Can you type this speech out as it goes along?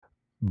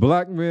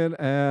Black men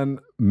and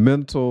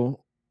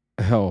mental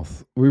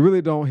health. We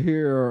really don't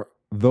hear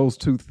those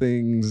two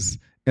things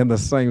in the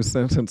same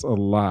sentence a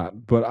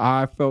lot, but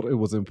I felt it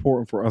was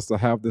important for us to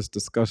have this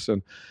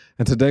discussion.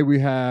 And today we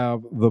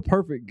have the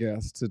perfect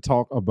guest to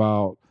talk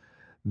about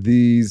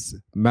these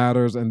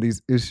matters and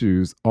these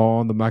issues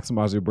on the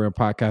Maximize Your Brand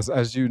podcast.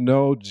 As you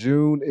know,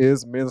 June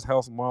is Men's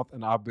Health Month,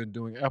 and I've been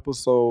doing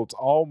episodes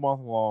all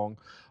month long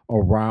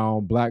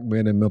around Black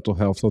men and mental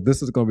health. So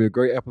this is going to be a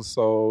great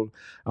episode.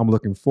 I'm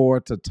looking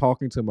forward to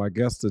talking to my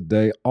guests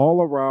today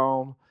all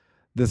around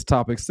this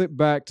topic. Sit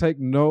back, take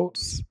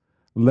notes.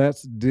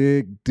 Let's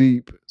dig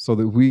deep so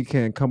that we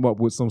can come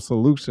up with some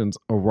solutions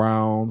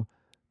around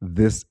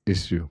this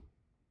issue.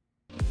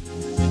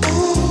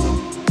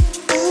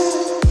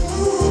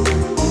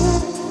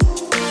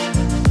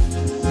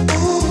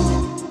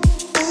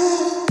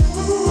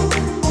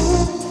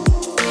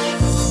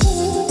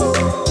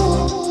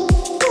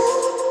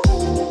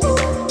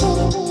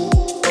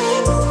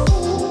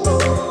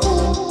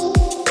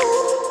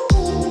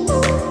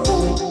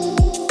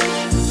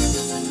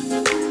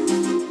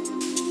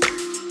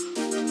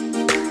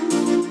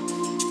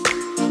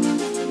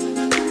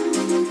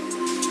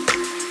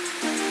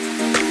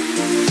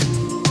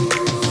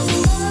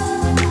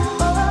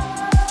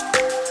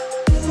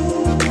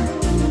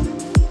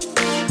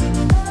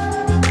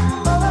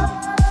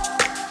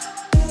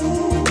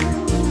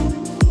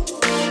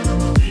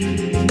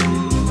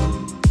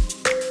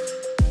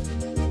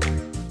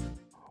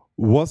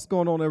 What's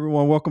going on,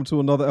 everyone? Welcome to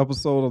another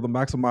episode of the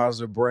Maximize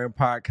Your Brand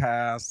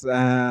podcast.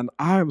 And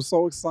I am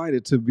so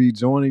excited to be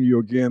joining you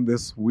again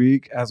this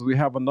week as we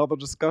have another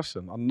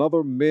discussion,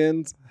 another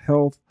men's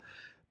health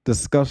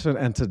discussion.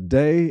 And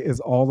today is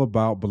all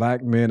about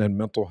Black men and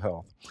mental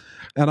health.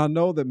 And I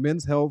know that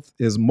men's health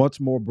is much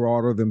more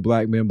broader than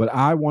Black men, but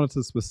I wanted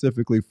to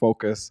specifically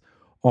focus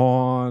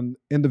on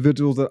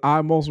individuals that I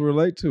most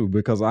relate to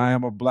because I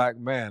am a Black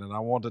man, and I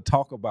want to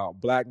talk about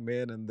Black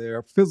men and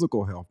their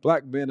physical health,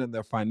 Black men and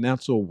their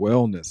financial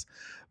wellness,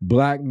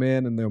 Black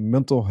men and their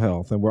mental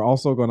health. And we're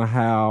also going to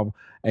have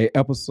an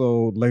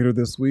episode later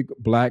this week,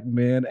 Black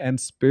men and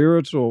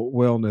spiritual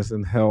wellness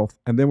and health.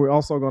 And then we're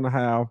also going to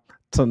have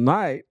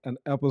tonight an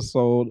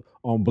episode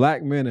on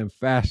Black men and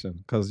fashion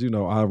because, you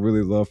know, I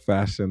really love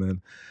fashion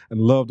and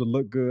love to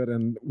look good.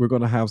 And we're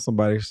going to have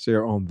somebody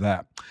share on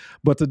that.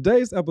 But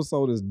today's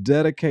episode is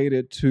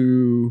dedicated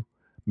to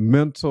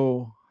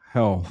mental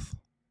health.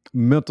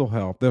 Mental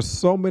health. There's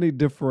so many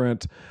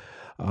different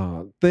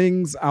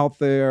things out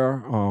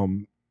there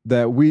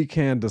that we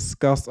can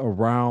discuss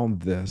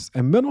around this.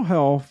 And mental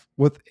health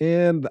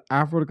within the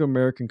African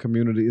American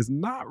community is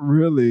not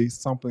really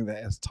something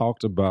that is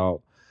talked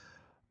about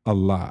a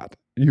lot.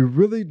 You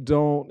really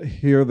don't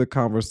hear the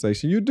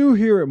conversation. You do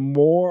hear it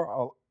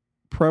more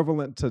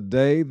prevalent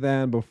today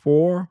than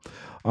before,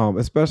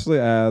 especially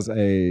as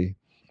in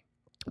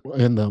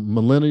the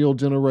millennial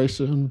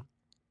generation,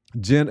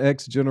 Gen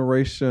X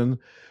generation.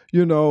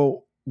 You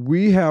know,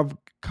 we have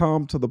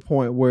come to the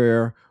point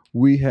where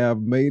we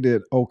have made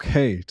it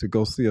okay to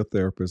go see a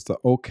therapist,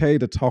 okay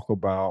to talk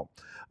about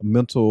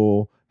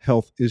mental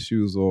health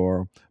issues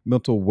or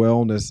mental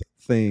wellness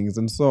things.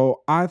 And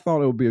so I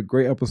thought it would be a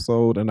great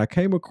episode. And I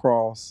came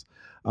across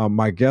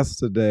my guest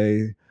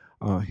today,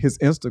 his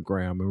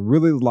Instagram, and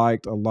really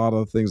liked a lot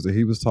of things that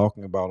he was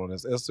talking about on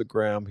his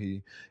Instagram.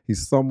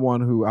 He's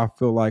someone who I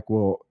feel like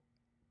will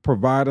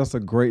provide us a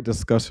great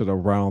discussion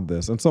around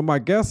this. And so my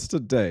guest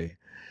today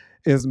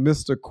is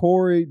Mr.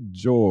 Corey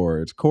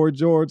George. Corey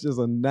George is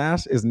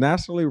is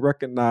nationally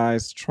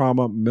recognized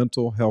trauma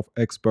mental health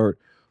expert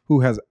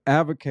who has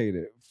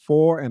advocated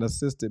for and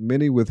assisted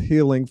many with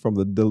healing from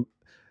the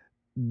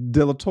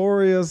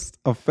deleterious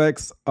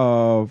effects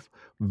of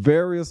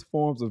various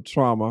forms of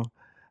trauma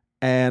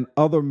and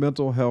other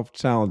mental health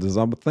challenges.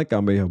 I think I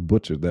may have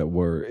butchered that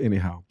word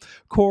anyhow.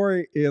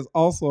 Corey is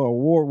also an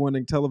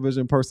award-winning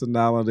television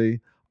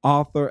personality,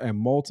 author,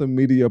 and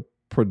multimedia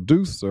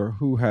producer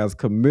who has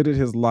committed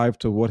his life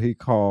to what he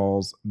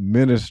calls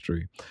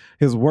ministry.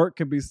 His work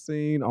can be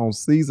seen on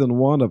season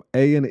 1 of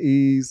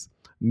A&E's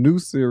new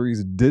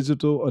series,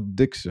 Digital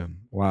Addiction.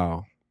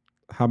 Wow.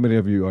 How many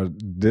of you are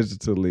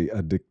digitally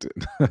addicted?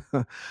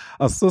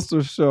 A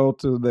sister show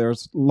to their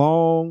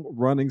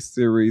long-running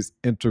series,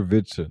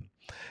 Intervention.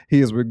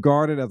 He is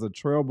regarded as a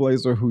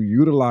trailblazer who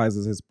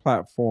utilizes his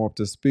platform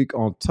to speak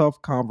on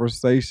tough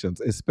conversations,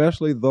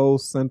 especially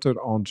those centered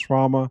on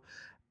trauma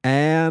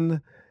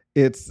and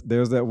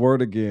there's that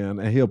word again,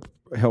 and he'll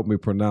help me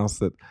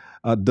pronounce it,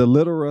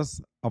 deleterious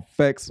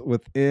effects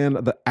within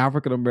the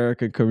African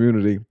American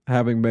community,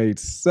 having made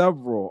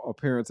several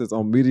appearances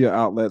on media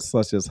outlets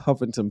such as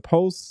Huffington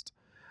Post,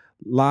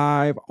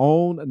 Live,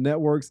 OWN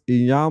Networks,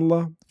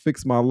 Iyanla,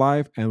 Fix My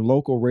Life, and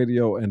local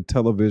radio and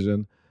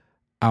television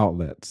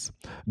outlets.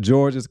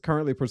 George is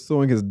currently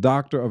pursuing his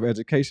Doctor of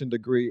Education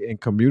degree in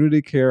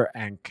community care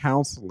and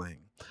counseling.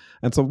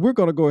 And so we're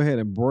going to go ahead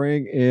and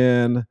bring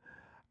in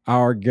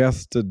our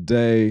guest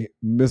today,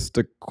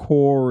 Mr.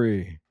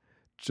 Corey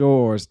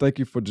George. Thank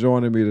you for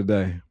joining me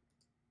today.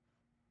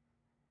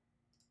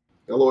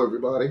 Hello,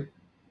 everybody.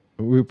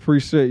 We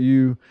appreciate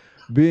you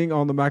being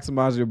on the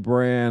Maximize Your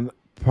Brand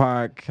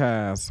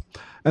podcast.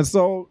 And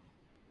so,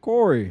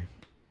 Corey,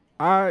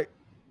 I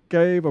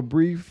gave a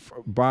brief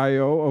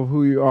bio of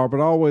who you are, but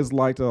I always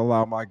like to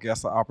allow my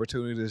guests an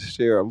opportunity to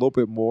share a little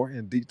bit more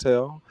in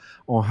detail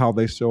on how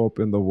they show up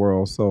in the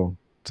world. So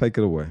take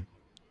it away.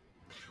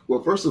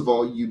 Well, first of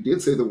all, you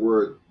did say the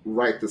word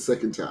right the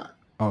second time.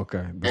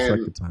 Okay, the And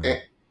second time.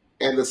 and,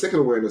 and the second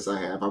awareness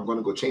I have, I'm going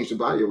to go change the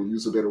bio and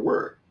use a better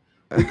word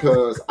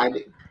because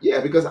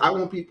because I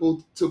want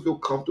people to feel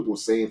comfortable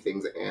saying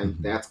things, and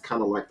Mhm. that's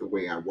kind of like the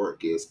way I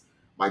work. Is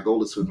my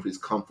goal is to increase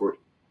comfort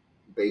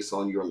based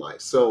on your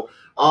life. So,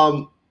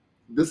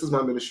 this is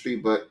my ministry,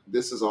 but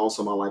this is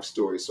also my life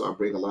story. So I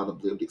bring a lot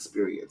of lived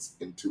experience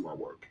into my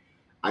work.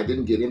 I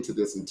didn't get Mhm. into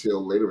this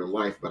until later in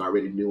life, but I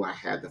already knew I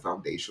had the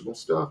foundational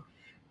stuff.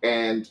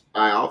 And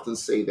I often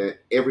say that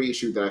every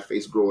issue that I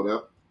faced growing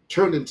up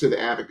turned into the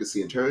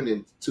advocacy and turned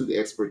into the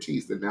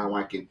expertise that now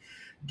I can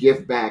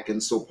give back.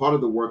 And so part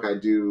of the work I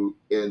do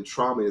in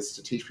trauma is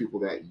to teach people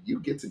that you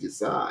get to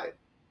decide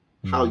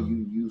how Mhm. you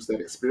use that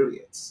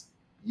experience.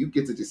 You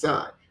get to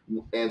decide.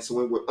 And so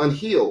when we're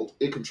unhealed,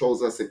 it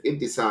controls us and it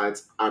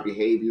decides our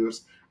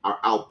behaviors, our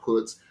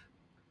outputs,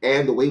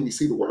 and the way we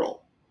see the world.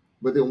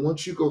 But then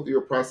once you go through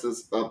your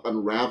process of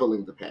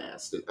unraveling the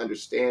past and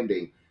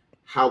understanding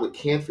how it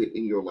can fit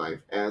in your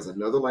life as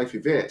another life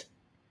event,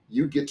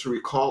 you get to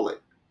recall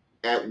it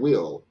at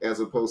will as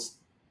opposed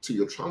to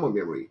your trauma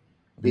memory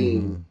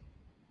being Mhm.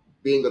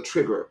 being a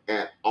trigger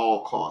at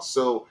all costs.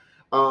 So,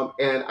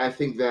 and I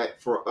think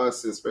that for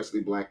us,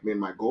 especially black men,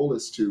 my goal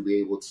is to be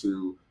able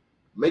to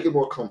make it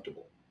more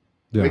comfortable,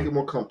 make Yeah. it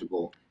more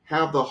comfortable.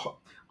 I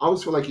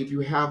always feel like if you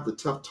have the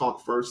tough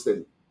talk first,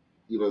 then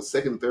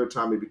second, third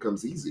time it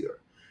becomes easier.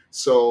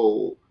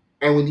 So,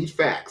 and we need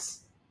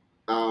facts.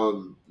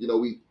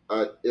 We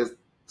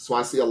so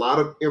I see a lot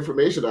of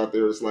information out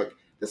there. It's like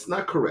that's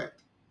not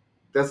correct.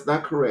 That's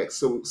not correct.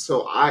 So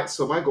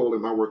my goal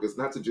in my work is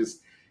not to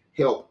just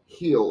help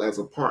heal as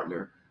a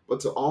partner, but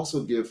to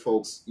also give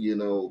folks,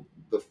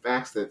 the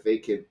facts that they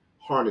can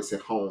harness at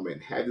home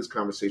and have these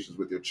conversations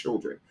with their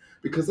children.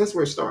 Because that's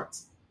where it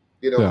starts.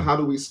 Yeah. How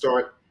do we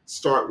start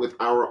with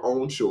our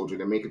own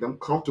children and making them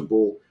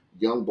comfortable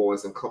young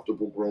boys and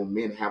comfortable grown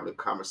men having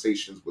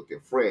conversations with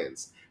their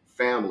friends,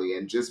 family,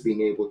 and just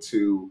being able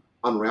to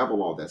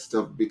unravel all that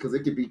stuff because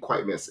it can be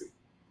quite messy.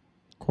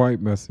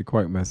 Quite messy,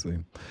 quite messy.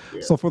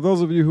 Yeah. So, for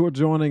those of you who are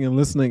joining and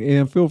listening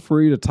in, feel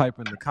free to type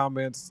in the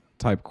comments,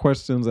 type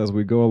questions as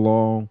we go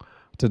along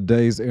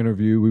today's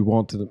interview. We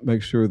want to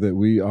make sure that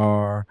we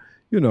are,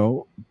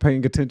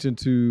 paying attention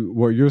to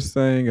what you're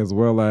saying as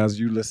well as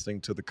you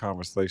listening to the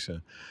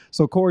conversation.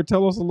 So, Corey,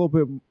 tell us a little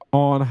bit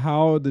on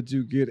how did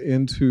you get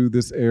into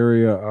this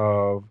area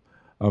of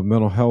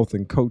mental health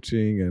and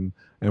coaching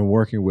and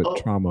working with Oh,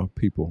 trauma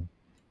people.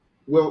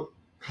 well,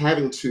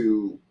 having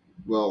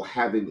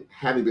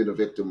been a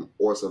victim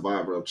or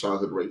survivor of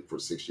childhood rape for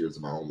 6 years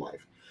of my own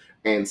life,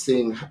 and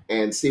seeing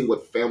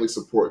what family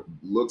support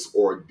looks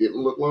or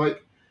didn't look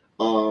like.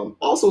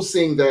 Also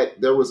seeing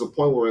that there was a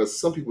point where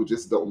some people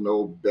just don't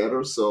know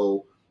better,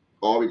 so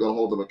are we going to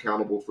hold them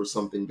accountable for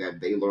something that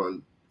they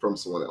learned from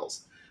someone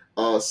else?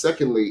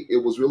 Secondly,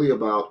 it was really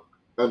about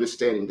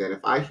understanding that if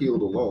I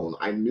healed alone,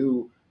 I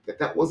knew that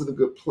that wasn't a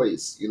good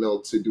place,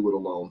 to do it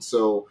alone.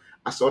 So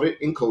I started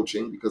in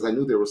coaching because I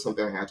knew there was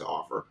something I had to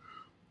offer.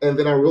 And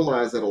then I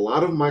realized that a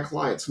lot of my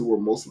clients, who were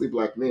mostly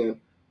black men,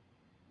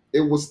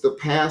 it was the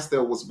past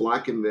that was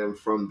blocking them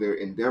from their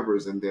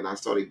endeavors. And then I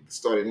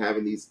started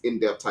having these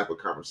in-depth type of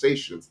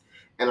conversations.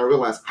 And I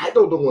realized I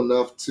don't know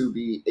enough to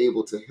be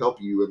able to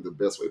help you in the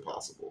best way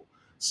possible.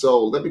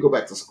 So let me go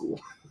back to school.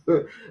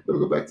 Let me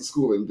go back to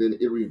school. And then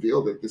it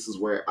revealed that this is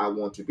where I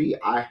want to be.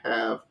 I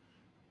have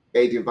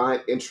a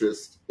divine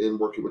interest in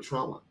working with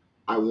trauma.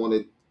 I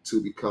wanted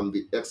to become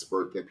the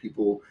expert that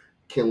people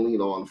can lean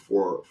on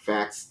for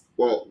facts.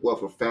 Well,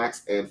 for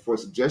facts and for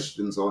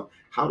suggestions on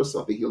how to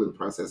start the healing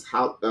process,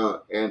 how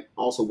and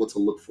also what to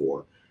look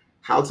for,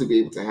 how to be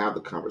able to have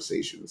the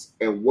conversations,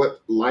 and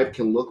what life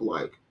can look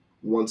like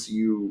once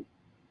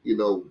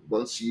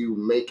once you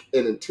make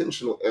an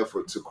intentional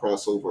effort to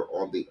cross over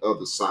on the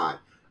other side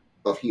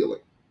of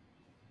healing.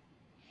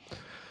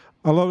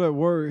 I love that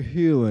word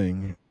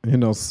healing.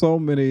 So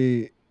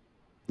many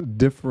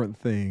different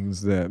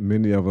things that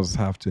many of us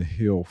have to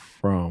heal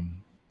from.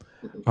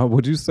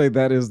 Would you say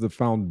that is the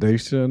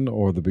foundation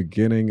or the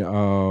beginning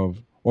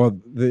of, or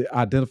the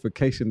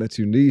identification that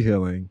you need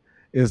healing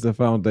is the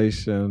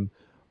foundation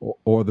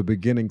or the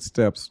beginning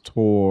steps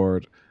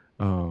toward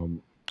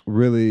um,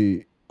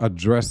 really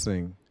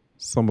addressing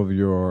some of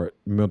your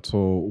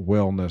mental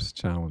wellness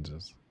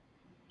challenges?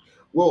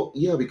 Well,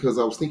 yeah, because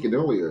I was thinking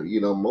earlier,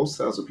 most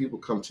times when people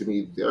come to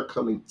me, they're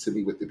coming to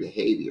me with the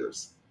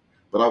behaviors.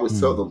 But I always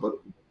tell them, Mm,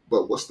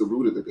 but what's the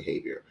root of the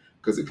behavior?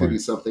 Because it could be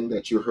right. something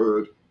that you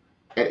heard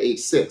at age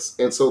 6.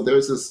 And so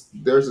there's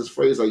this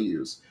phrase I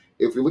use.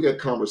 If we look at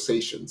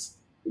conversations,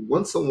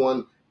 once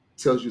someone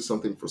tells you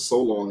something for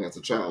so long as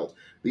a child,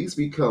 these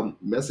become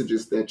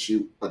messages that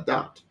you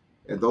adopt,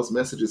 and those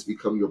messages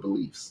become your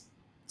beliefs.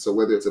 So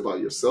whether it's about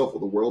yourself or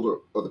the world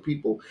or other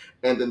people,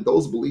 and then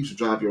those beliefs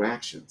drive your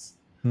actions.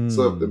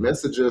 So if the Hmm.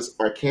 messages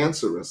are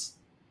cancerous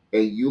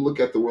and you look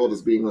at the world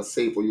as being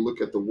unsafe, or you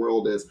look at the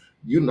world as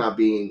you not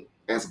being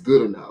as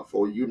good enough,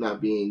 or you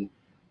not being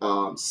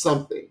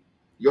something,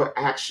 your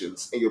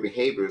actions and your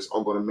behaviors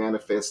are going to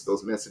manifest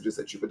those messages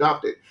that you've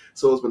adopted.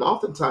 So it's been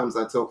oftentimes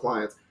I tell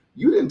clients,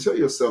 you didn't tell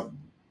yourself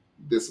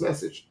this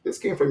message. This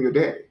came from your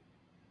daddy.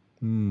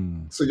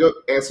 Hmm. So your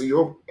answer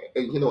your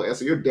and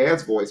so your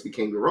dad's voice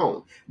became your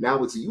own.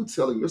 Now it's you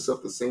telling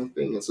yourself the same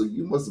thing, and so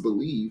you must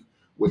believe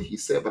what he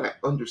said. But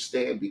I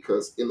understand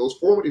because in those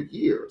formative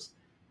years,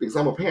 because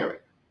I'm a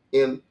parent,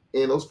 in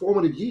those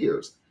formative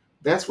years,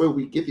 that's where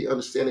we get the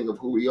understanding of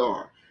who we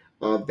are.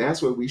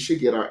 That's where we should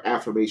get our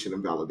affirmation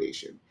and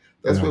validation.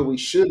 That's Yeah. where we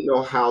should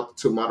know how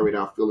to moderate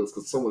our feelings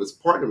because someone is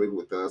partnering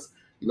with us,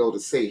 to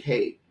say,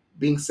 hey,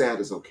 being sad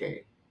is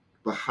okay,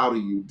 but how do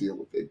you deal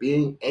with it?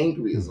 Being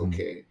angry is Hmm.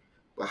 okay,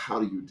 but how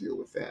do you deal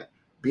with that?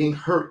 Being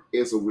hurt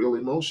is a real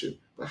emotion,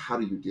 but how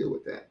do you deal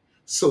with that?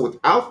 So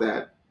without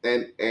that,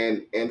 and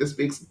this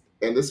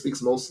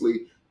speaks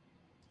mostly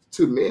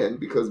to men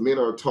because men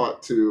are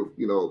taught to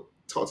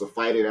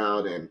fight it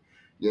out and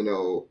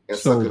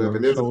suck it up.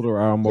 And there's Shoulder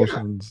our yeah,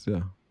 emotions.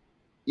 Yeah.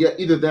 yeah,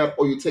 either that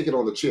or you take it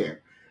on the chin.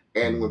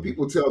 And when Hmm.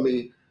 people tell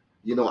me,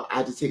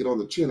 I just take it on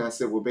the chin, I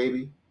said, well,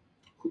 baby,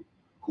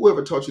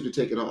 whoever taught you to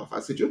take it off? I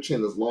said, your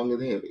chin is long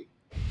and heavy.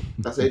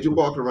 I said you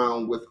walk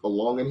around with a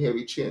long and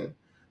heavy chin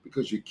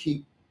because you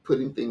keep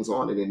putting things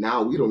on it, and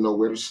now we don't know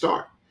where to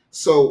start.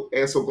 So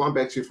going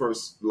back to your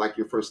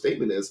first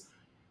statement is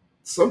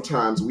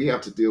sometimes we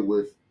have to deal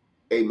with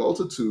a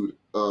multitude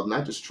of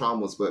not just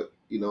traumas, but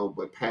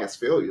past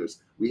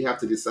failures. We have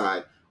to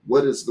decide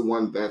what is the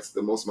one that's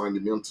the most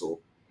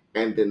monumental,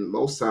 and then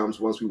most times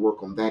once we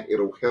work on that,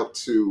 it'll help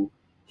to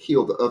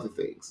heal the other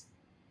things.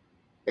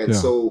 And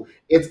Yeah. so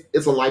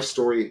it's a life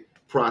story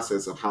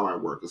process of how I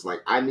work. It's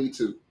like I need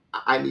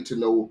to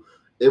know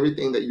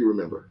everything that you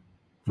remember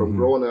from Hmm.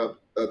 growing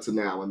up to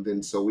now, and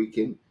then so we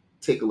can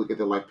take a look at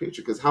the life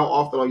picture. Because how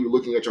often are you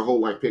looking at your whole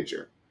life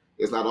picture?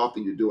 It's not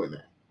often you're doing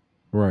that.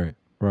 Right.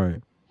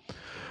 Right.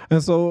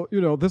 And so,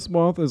 this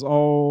month is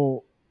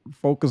all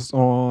focused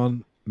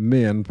on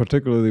men,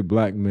 particularly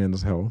black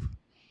men's health.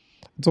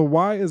 So,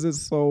 why is it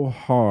so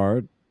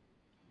hard,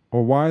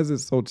 or why is it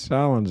so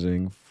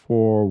challenging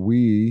for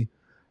we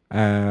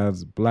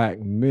as black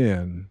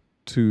men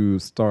to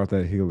start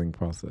that healing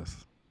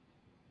process?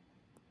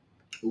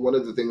 One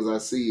of the things I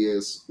see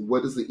is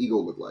what does the ego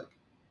look like?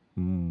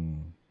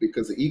 Mm.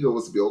 Because the ego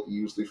is built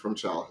usually from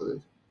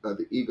childhood.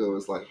 The ego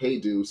is like, hey,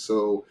 dude,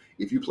 so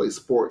if you play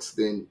sports,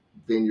 then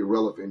you're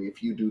relevant.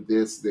 If you do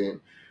this, then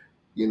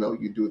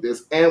you do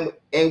this, and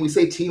we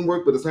say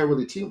teamwork, but it's not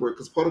really teamwork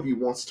because part of you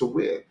wants to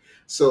win.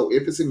 So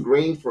if it's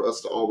ingrained for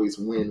us to always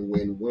win,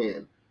 win,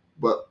 win,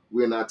 but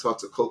we're not taught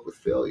to cope with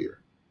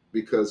failure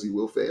because you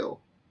will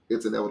fail.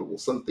 It's inevitable.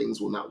 Some things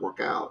will not work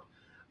out.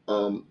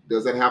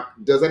 Does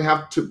that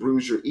have to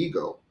bruise your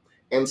ego?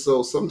 And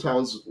so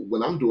sometimes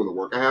when I'm doing the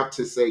work, I have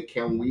to say,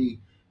 can we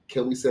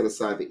set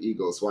aside the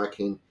ego so I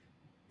can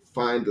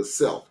find the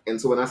self? And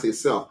so when I say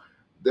self,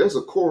 there's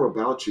a core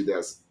about you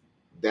that's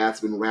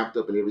been wrapped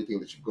up in everything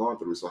that you've gone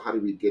through. So how do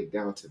we get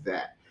down to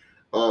that?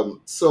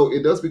 So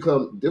it does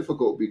become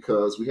difficult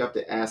because we have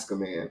to ask a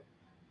man,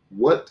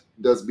 what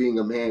does being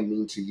a man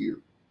mean to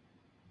you?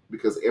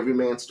 Because every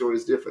man's story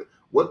is different.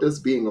 What does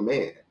being a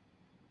man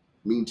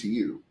mean to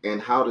you?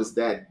 And how does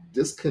that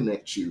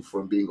disconnect you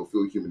from being a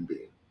full human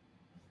being?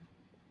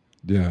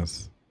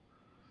 Yes.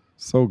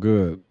 So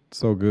good.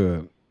 So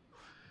good.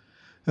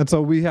 And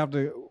so we have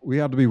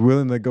to be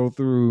willing to go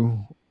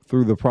through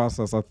the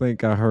process. I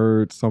think I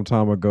heard some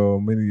time ago,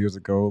 many years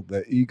ago,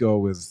 that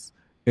ego is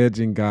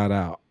edging God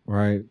out,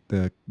 right?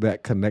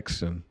 That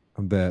connection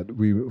that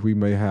we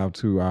may have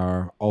to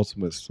our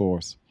ultimate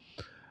source.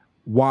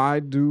 Why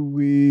do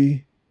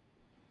we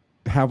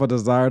have a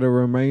desire to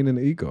remain in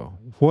ego?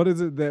 What is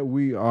it that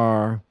we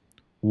are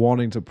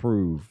wanting to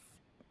prove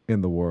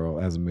in the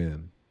world as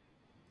men,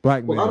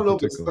 black Well, I men in don't know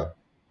if it's particular?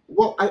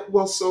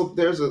 so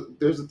there's a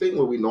thing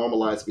where we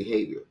normalize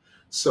behavior.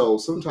 So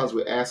sometimes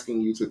we're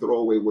asking you to throw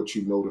away what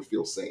you know to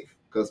feel safe,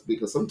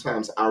 because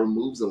sometimes our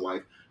moves in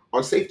life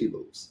are safety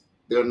moves.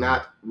 They're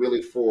not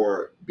really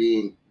for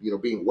being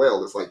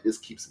well. It's like this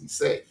keeps me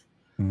safe.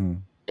 Mm-hmm.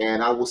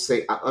 And I will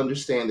say I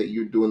understand that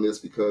you're doing this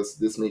because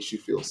this makes you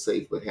feel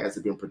safe, but has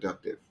it been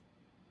productive?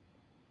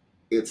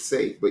 It's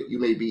safe, but you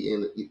may be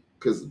in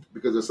because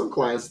there's some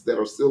clients that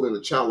are still in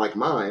a childlike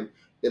mind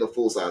in a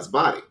full size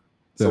body.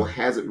 So Yeah.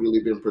 has it really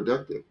been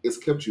productive? It's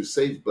kept you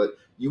safe, but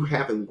you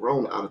haven't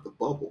grown out of the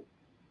bubble.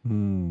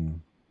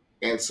 Mm.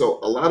 And so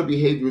a lot of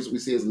behaviors we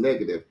see as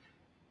negative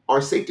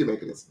are safety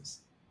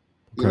mechanisms,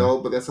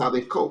 Okay. but that's how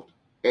they've coped.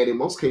 And in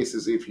most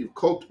cases, if you've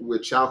coped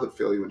with childhood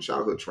failure and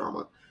childhood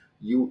trauma,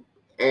 you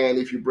and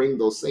if you bring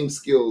those same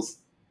skills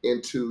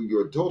into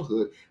your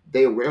adulthood,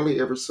 they rarely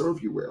ever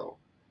serve you well.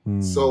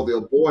 So Mm. the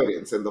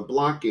avoidance and the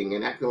blocking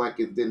and acting like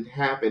it didn't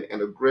happen,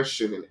 and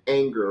aggression and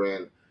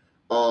anger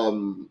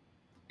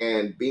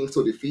and being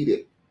so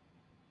defeated,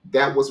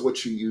 That was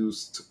what you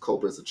used to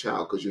cope as a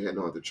child because you had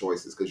no other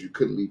choices because you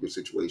couldn't leave your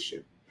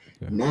situation.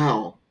 Yeah.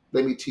 Now,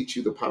 let me teach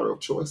you the power of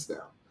choice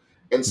now.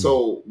 And Mm.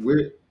 so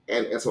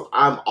and so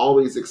I'm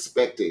always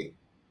expecting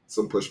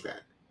some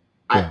pushback.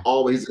 I Yeah.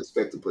 always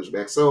expect to push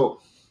back. So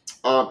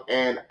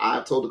and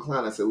I told the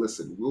client, I said,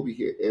 listen, we'll be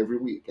here every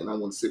week and I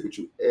want to sit with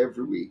you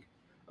every week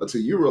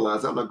until you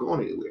realize I'm not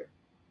going anywhere.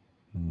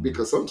 Mm.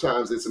 Because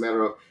sometimes it's a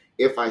matter of,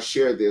 if I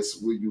share this,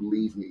 will you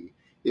leave me?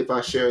 If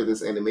I share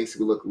this and it makes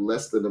me look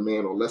less than a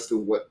man or less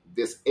than what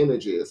this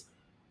image is,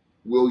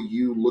 will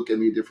you look at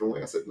me a different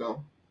way? I said,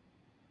 no,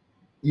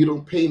 you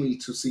don't pay me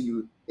to see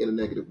you in a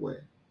negative way.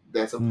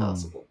 That's Mm.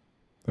 impossible.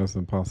 That's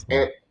impossible.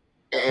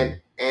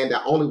 And and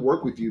I only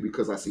work with you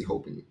because I see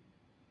hope in you.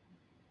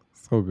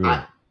 So good.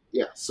 I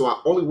Yeah, so I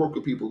only work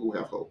with people who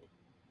have hope.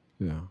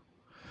 Yeah.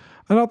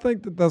 And I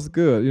think that that's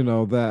good,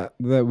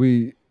 that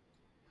we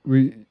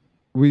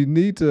we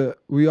need to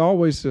we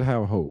always should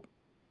have hope.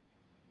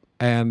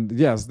 And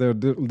yes, there are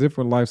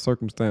different life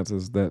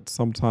circumstances that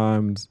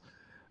sometimes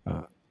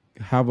uh,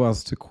 have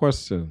us to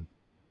question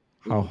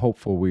how Mhm.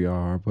 hopeful we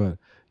are. But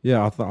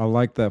yeah, I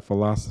like that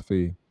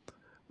philosophy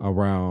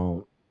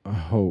around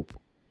hope.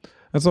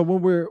 And so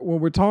when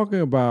we're talking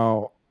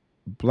about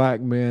black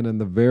men and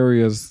the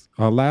various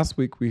last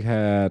week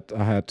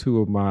I had two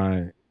of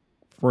my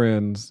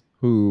friends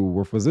who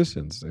were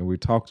physicians, and we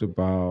talked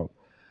about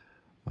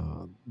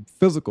uh,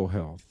 physical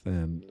health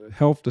and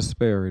health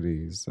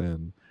disparities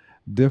and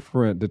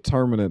different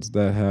determinants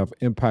that have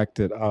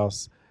impacted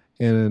us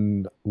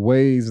in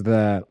ways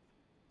that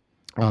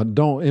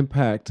don't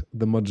impact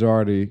the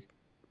majority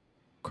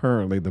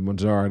currently the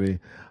majority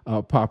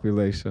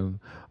population.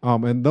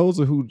 And those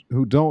who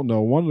don't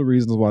know, one of the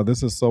reasons why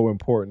this is so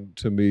important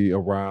to me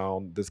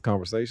around this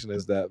conversation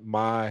is that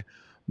my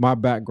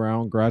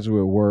background,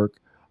 graduate work,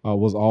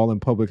 was all in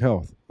public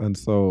health, and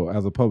so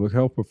as a public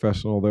health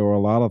professional, there were a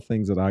lot of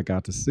things that I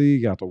got to see,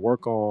 got to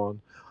work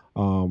on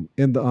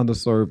in the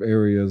underserved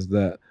areas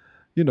that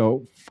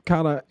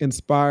kind of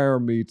inspire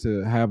me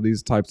to have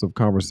these types of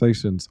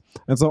conversations.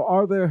 And so,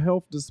 are there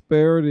health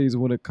disparities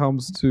when it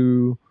comes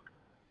to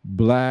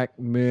black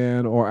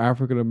men or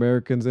African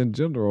Americans in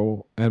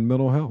general and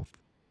mental health?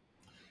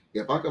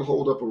 If I could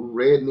hold up a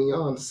red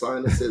neon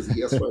sign that says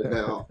yes right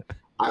now,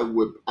 I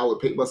would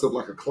paint myself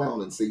like a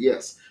clown and say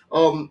yes.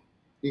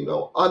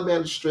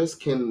 Unmanaged stress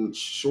can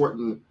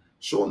shorten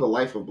the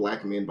life of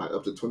black men by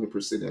up to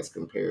 20% as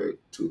compared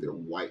to their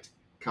white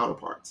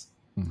counterparts.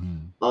 Hmm.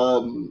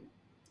 Um,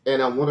 and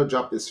I want to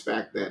drop this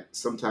fact that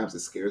sometimes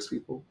it scares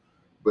people,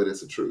 but it's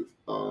the truth.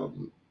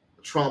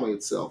 Trauma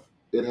itself,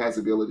 it has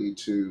the ability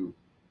to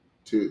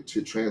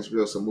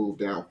transgress or move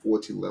down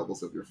 14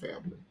 levels of your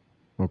family.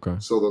 Okay.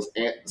 So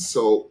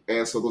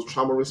those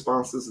trauma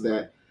responses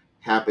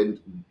happened,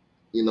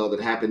 that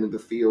happened in the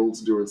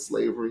fields during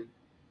slavery,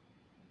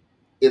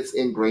 it's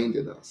ingrained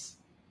in us.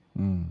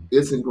 Mm.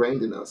 It's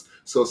ingrained in us.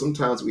 So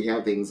sometimes we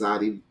have the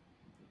anxiety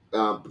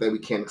that we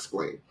can't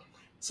explain.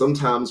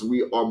 Sometimes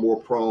we are more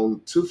prone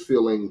to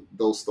feeling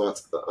those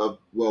thoughts but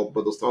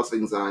those thoughts of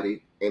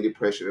anxiety and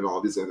depression and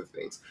all these other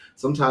things.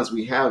 Sometimes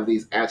we have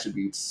these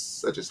attributes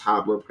such as high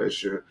blood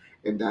pressure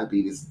and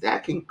diabetes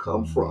that can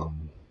come from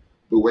Mm.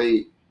 the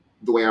way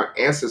the way our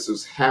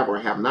ancestors have or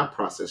have not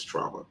processed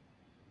trauma.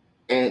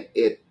 And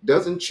it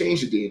doesn't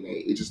change the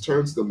DNA. It just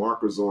turns the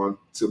markers on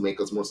to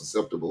make us more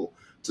susceptible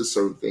to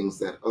certain things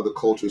that other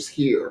cultures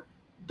here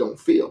don't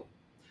feel.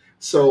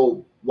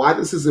 So why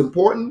this is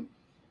important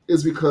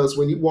is because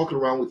when you're walking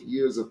around with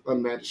years of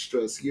unmanaged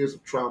stress, years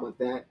of trauma,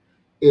 that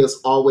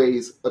is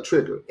always a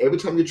trigger. Every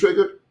time you're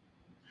triggered,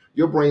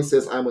 your brain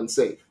says I'm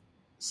unsafe.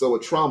 So a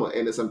trauma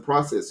and it's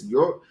unprocessed.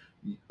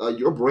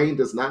 Your brain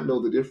does not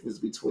know the difference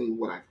between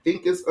what I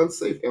think is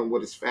unsafe and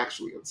what is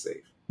factually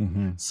unsafe.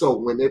 Hmm. So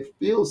when it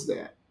feels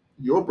that,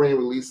 your brain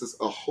releases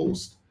a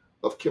host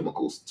of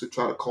chemicals to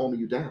try to calm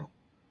you down,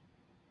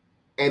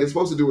 and it's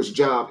supposed to do its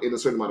job in a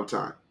certain amount of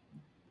time.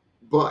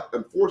 But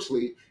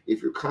unfortunately,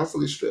 if you're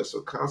constantly stressed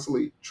or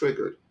constantly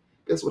triggered,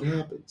 guess what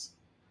happens?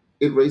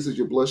 It raises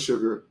your blood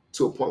sugar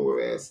to a point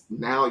whereas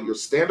now your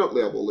standard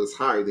level is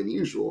higher than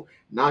usual.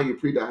 Now you're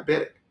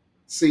pre-diabetic.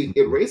 See,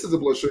 it Hmm. raises the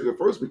blood sugar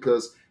first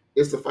because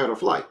it's the fight or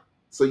flight.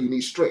 So you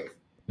need strength.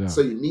 Yeah.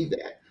 So you need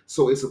that.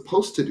 So it's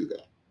supposed to do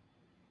that.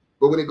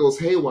 But when it goes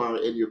haywire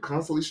and you're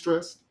constantly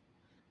stressed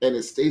and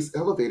it stays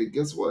elevated,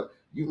 guess what?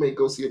 You may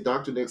go see a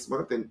doctor next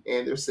month and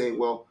they're saying,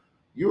 well,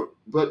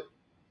 but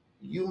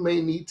you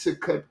may need to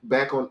cut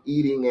back on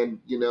eating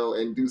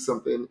and do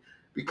something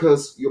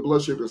because your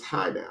blood sugar is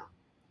high now.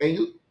 And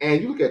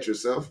you look at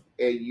yourself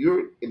and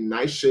you're in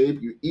nice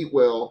shape, you eat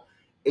well,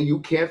 and you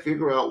can't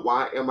figure out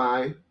why am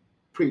I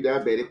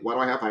pre-diabetic? Why do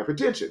I have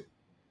hypertension?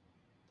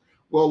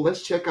 Well,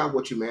 let's check out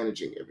what you're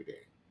managing every day.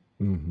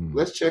 Hmm.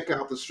 Let's check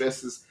out the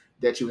stresses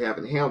that you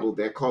haven't handled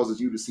that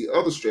causes you to see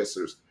other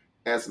stressors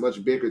as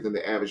much bigger than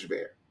the average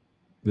bear.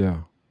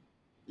 Yeah.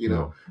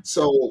 Yeah.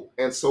 So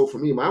for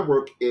me, my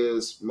work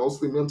is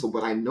mostly mental,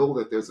 but I know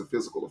that there's a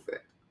physical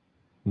effect.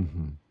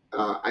 Hmm.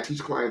 I teach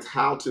clients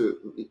how to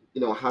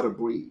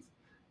breathe.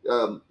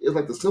 It's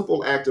like the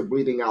simple act of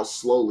breathing out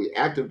slowly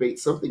activates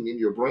something in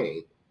your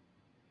brain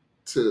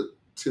to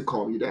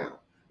calm you down.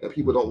 And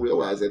people don't Mhm.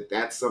 realize that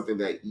that's something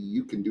that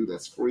you can do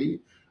that's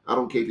free. I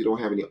don't care if you don't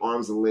have any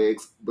arms and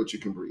legs, but you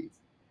can breathe.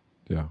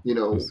 Yeah, You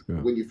know, that's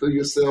good. when you feel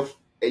yourself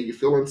and you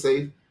feel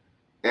unsafe,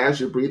 as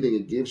you're breathing,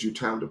 it gives you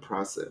time to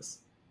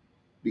process.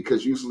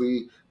 Because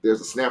usually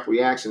there's a snap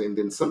reaction, and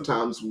then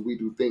sometimes we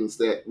do things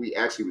that we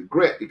actually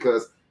regret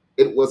because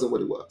it wasn't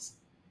what it was.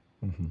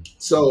 Hmm.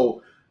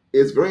 So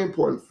it's very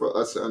important for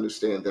us to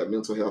understand that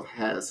mental health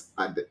has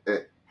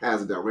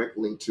a direct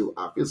link to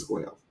our physical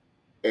health.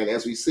 And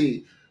as we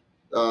see,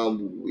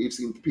 we've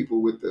seen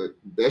people with the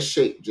best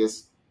shape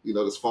just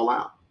fall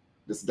out,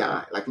 just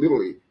die, like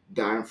literally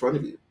die in front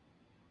of you,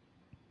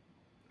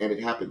 and it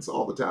happens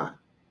all the time.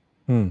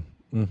 Mm,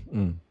 mm,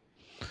 mm.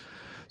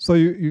 So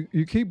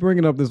you keep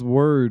bringing up this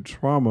word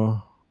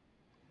trauma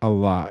a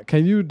lot.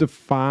 Can you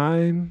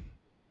define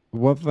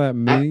what that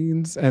I,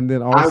 means, and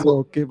then I will,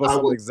 also give us I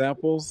some will,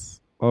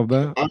 examples of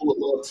that? I would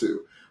love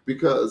to,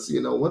 because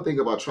one thing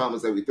about trauma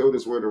is that we throw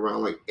this word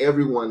around like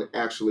everyone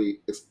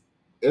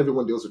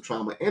deals with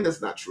trauma, and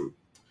that's not true.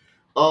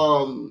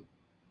 Um,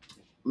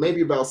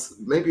 maybe about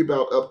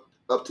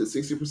up to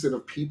 60%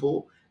 of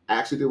people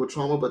actually deal with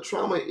trauma, but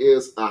trauma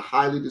is a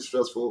highly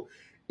distressful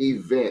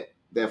event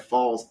that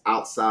falls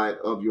outside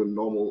of your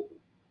normal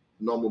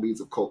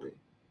means of coping.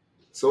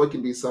 So it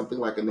can be something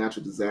like a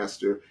natural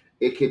disaster.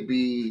 It could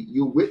be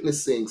you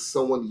witnessing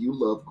someone you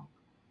love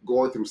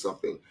going through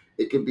something.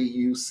 It could be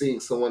you seeing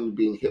someone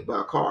being hit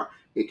by a car.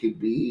 It could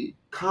be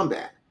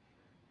combat,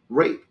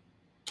 rape,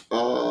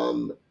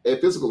 a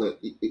physical.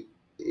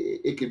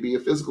 It could be a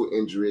physical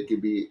injury. It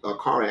could be a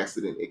car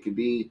accident. It could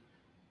be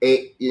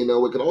it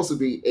could also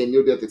be a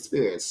near death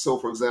experience. So,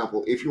 for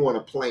example, if you're on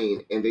a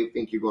plane and they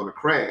think you're going to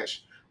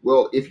crash,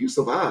 well, if you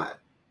survive,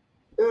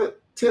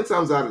 10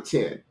 times out of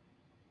 10,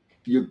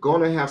 you're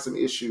going to have some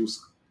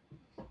issues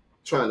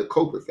trying to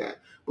cope with that.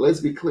 But let's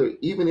be clear,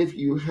 even if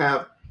you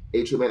have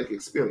a traumatic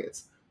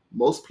experience,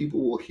 most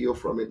people will heal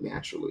from it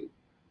naturally.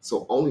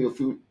 So only a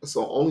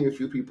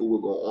few people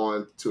will go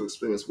on to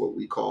experience what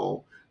we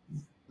call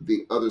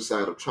the other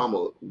side of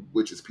trauma,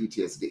 which is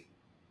PTSD.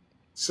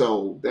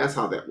 So that's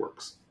how that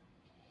works.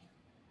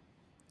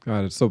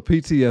 Got it. So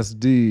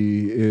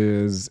PTSD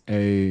is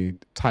a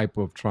type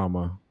of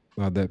trauma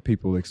that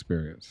people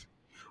experience.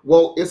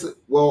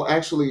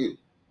 Actually,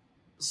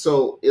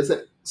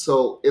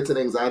 it's an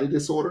anxiety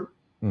disorder,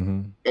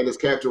 Hmm. and it's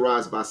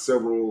characterized by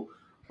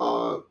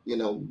uh, you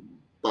know,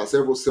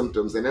 several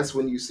symptoms. And that's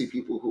when you see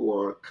people who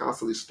are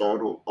constantly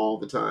startled all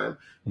the time.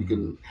 You Hmm.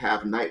 can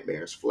have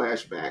nightmares,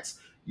 flashbacks.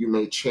 You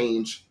may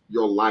change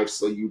your life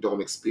so you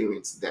don't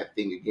experience that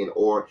thing again.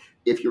 Or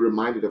if you're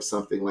reminded of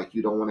something, like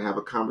you don't want to have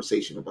a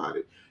conversation about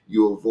it,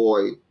 you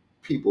avoid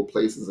people,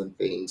 places, and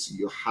things.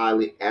 You're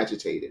highly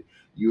agitated.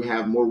 You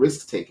have more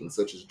risk taking,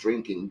 such as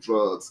drinking,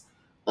 drugs,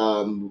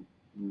 um,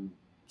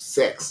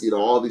 sex,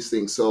 all these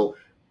things. So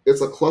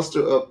it's a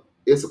cluster of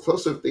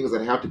things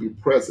that have to be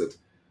present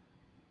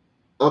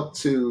up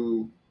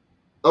to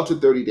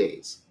 30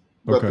 days.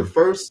 But the Okay.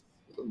 first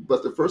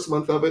but the first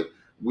month of it,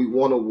 we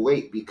want to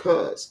wait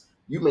because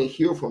you may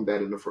heal from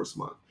that in the first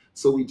month.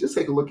 So we just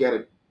take a look at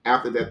it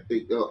after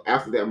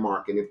that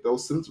mark, and if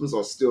those symptoms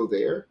are still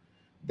there,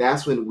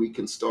 that's when we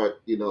can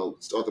start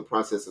the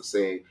process of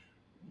saying,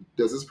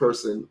 does this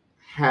person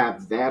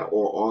have that,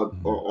 or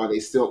are they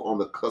still on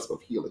the cusp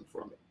of healing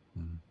from it?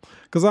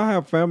 Because I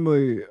have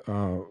family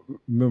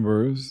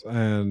members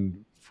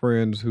and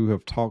friends who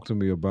have talked to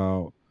me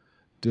about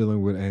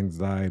dealing with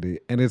anxiety,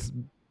 and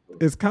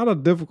it's kind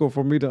of difficult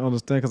for me to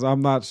understand because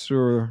I'm not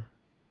sure.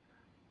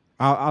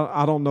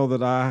 I don't know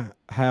that I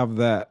have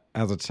that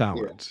as a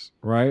Yeah. challenge,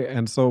 right?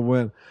 And so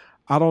when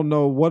I don't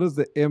know what is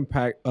the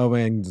impact of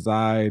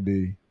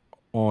anxiety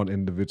on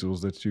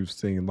individuals that you've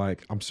seen.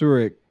 Like I'm sure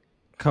it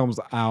comes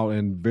out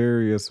in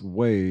various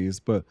ways,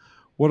 but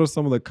what are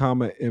some of the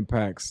common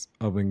impacts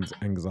of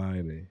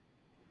anxiety?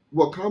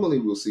 Well, commonly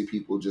we'll see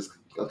people just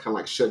kind of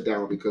like shut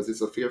down because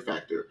it's a fear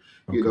factor,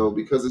 Okay.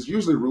 because it's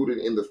usually rooted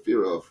in the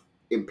fear of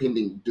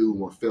impending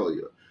doom or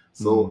failure.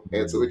 So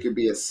it Mm. could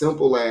be as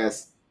simple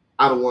as,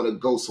 I don't want to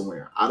go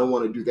somewhere. I don't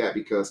want to do that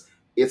because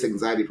it's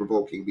anxiety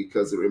provoking,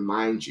 because it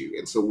reminds you.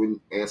 And so when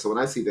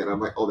I see that, I'm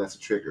like, oh, that's a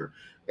trigger,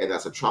 and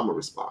that's a trauma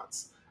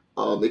response.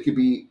 It could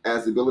be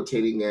as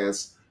debilitating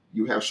as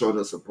you have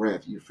shortness of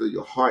breath. You feel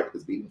your heart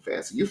is beating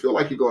fast. You feel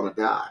like you're going to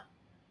die,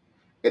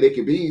 and it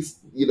could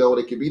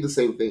be the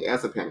same thing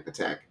as a panic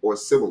attack or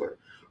similar,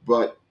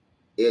 but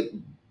it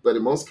but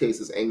in most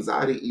cases,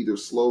 anxiety either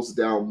slows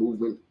down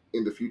movement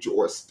in the future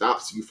or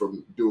stops you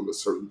from doing a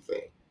certain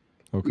thing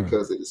Okay.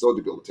 because it is so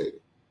debilitating.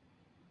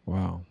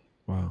 Wow.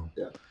 Wow.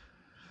 Yeah.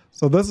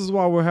 So this is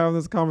why we're having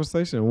this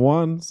conversation.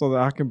 One, so that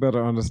I can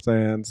better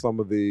understand some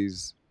of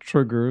these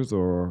triggers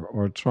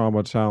or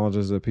trauma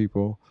challenges that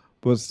people,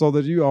 but so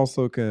that you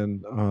also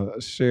can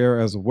share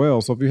as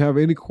well. So if you have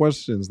any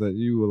questions that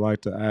you would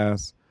like to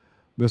ask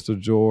Mr.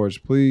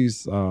 George,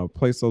 please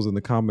place those in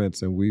the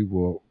comments and we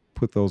will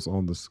put those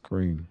on the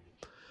screen.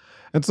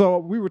 And so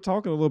we were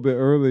talking a little bit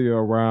earlier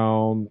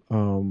around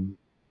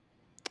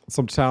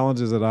some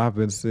challenges that I've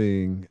been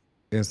seeing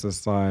in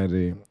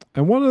society.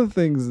 And one of the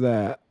things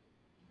that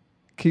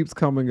keeps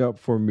coming up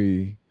for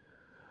me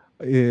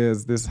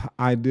is this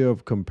idea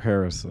of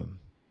comparison.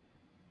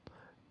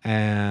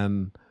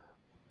 And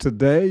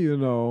today,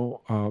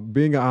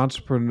 being an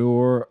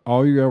entrepreneur,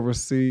 all you ever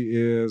see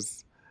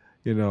is,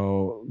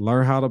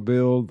 learn how to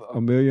build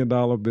 $1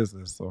 million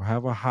business or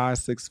have a high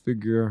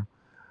six-figure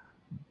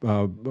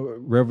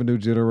revenue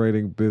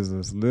generating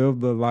business, live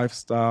the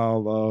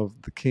lifestyle of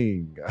the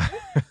king.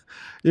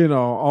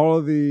 All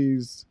of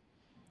these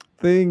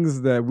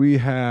things that we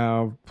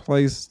have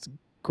placed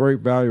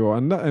great value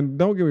on. And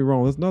don't get me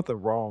wrong, there's nothing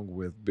wrong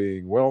with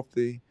being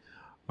wealthy,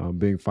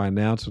 being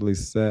financially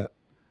set.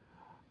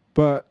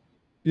 But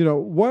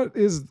what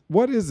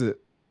is it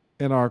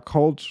in our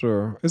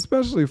culture,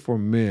 especially for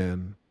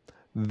men,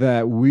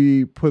 that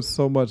we put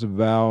so much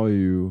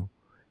value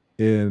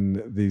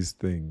in these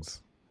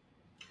things?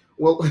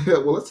 Well,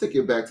 well, let's take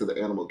it back to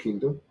the animal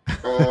kingdom.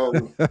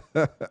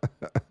 Because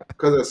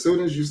as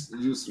soon as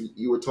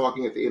you were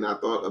talking at the end, I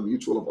thought a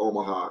Mutual of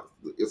Omaha.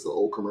 It's an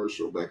old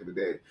commercial back in the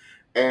day,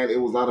 and it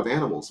was a lot of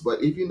animals.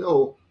 But if you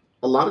know,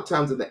 a lot of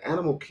times in the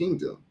animal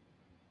kingdom,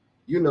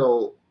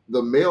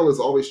 the male is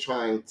always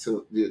trying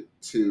to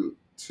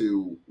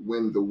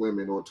win the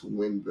women or to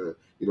win the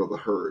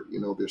herd.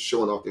 They're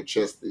showing off their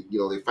chest.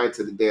 They fight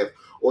to the death,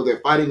 or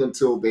they're fighting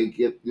until they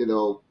get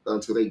until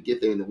they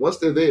get there. And once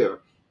they're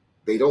there,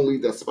 they don't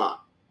leave that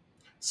spot.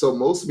 So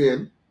most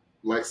men,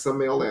 like some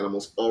male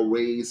animals, are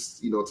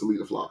raised to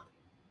lead a flock.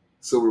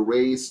 So we're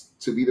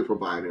raised to be the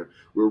provider.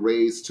 We're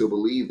raised to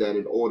believe that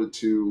in order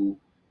to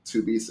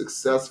be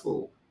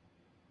successful,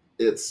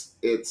 it's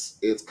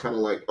kind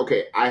of like,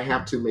 okay, I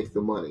have to make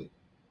the money,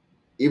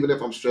 even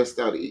if I'm stressed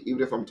out,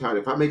 even if I'm tired.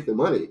 If I make the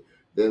money,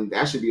 then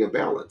that should be a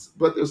balance.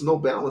 But there's no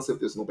balance if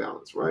there's no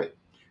balance, right?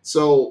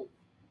 So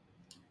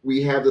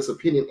we have this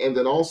opinion, and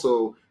then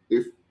also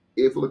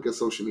if you look at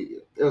social media,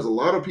 there's a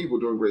lot of people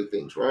doing great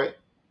things, right?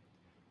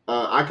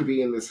 I could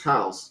be in this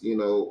house,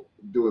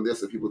 doing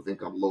this, and people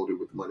think I'm loaded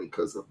with money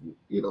because of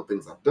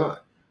things I've done.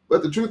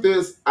 But the truth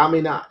is, I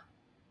may not.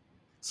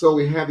 So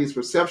we have these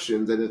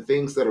perceptions and the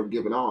things that are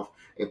given off,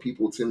 and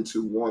people tend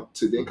to want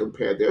to then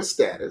compare their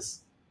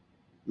status,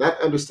 not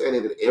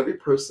understanding that every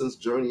person's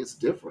journey is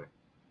different.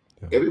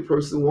 Yeah. Every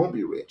person won't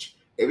be rich.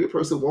 Every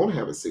person won't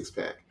have a six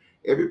pack.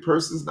 Every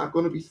person's not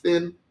going to be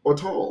thin or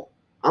tall.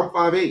 I'm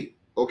 5'8".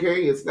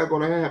 Okay, it's not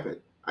going to happen.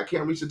 I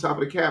can't reach the top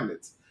of the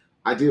cabinets.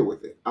 I deal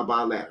with it. I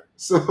buy a ladder.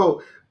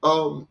 So,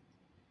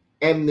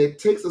 and it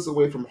takes us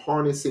away from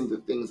harnessing the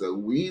things that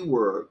we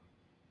were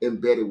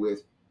embedded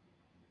with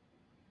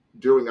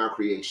during our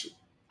creation.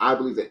 I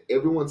believe that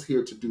everyone's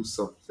here to do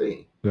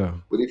something. Yeah.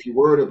 But if you're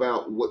worried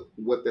about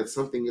what that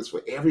something is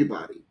for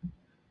everybody,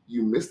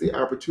 you miss the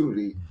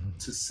opportunity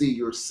to see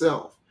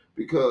yourself.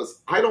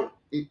 Because I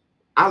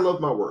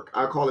love my work.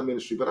 I call it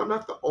ministry, but I'm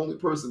not the only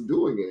person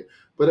doing it.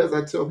 But as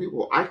I tell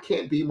people, I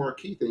can't be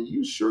Markeith, and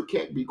you sure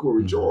can't be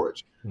Corey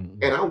George.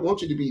 And I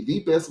want you to be the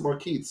best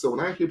Markeith. So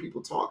when I hear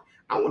people talk,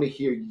 I want to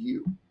hear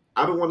you.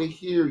 I don't want to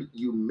hear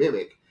you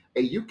mimic.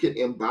 And you can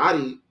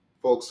embody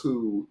folks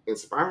who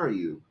inspire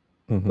you,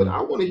 but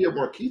I want to hear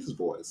Markeith's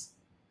voice.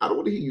 I don't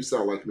want to hear you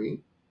sound like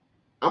me.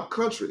 I'm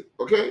country,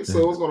 okay?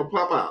 So it's going to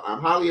pop out.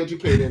 I'm highly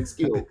educated and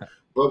skilled,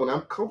 but when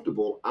I'm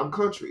comfortable, I'm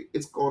country.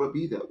 It's going to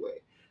be that way.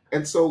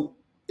 And so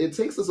it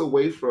takes us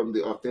away from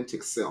the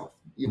authentic self,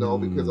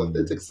 because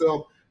authentic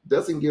self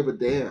doesn't give a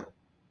damn.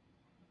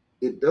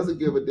 It doesn't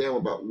give a damn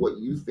about what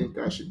you think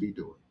I should be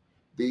doing.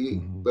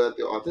 But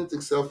the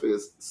authentic self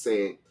is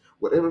saying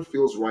whatever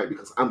feels right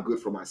because I'm good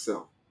for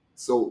myself.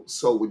 So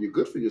when you're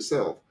good for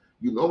yourself,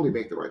 you normally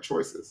make the right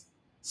choices.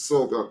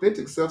 So the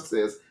authentic self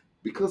says,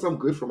 because I'm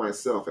good for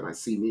myself and I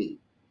see me,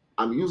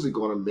 I'm usually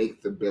going to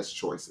make the best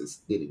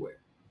choices anyway.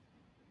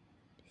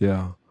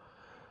 Yeah.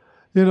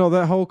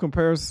 That whole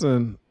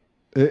comparison,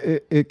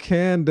 it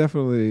can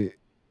definitely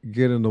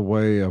get in the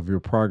way of your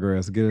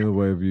progress, get in the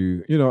way of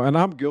you, and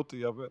I'm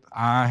guilty of it.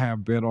 I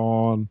have been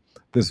on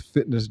this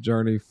fitness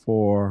journey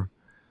for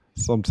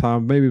some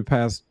time, maybe the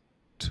past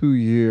 2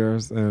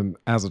 years, and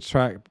as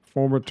a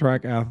former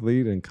track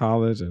athlete in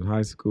college and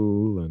high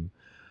school,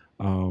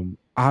 and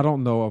I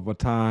don't know of a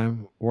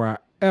time where I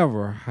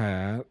ever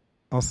had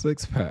a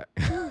six pack.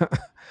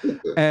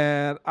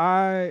 And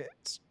I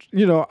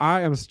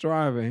am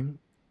striving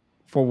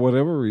for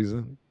whatever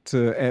reason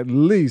to at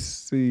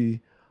least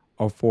see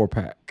a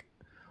 4-pack.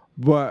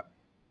 But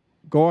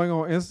going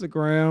on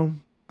Instagram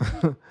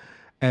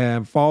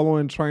and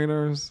following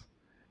trainers,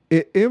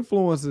 it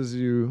influences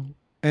you,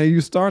 and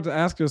you start to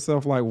ask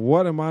yourself, like,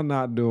 what am I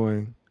not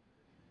doing,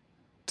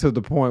 to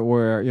the point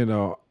where,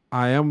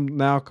 I am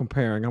now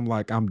comparing. I'm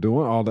like, I'm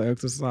doing all the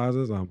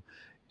exercises, I'm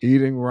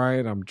eating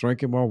right, I'm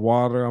drinking my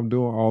water, I'm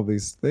doing all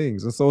these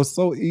things. And so it's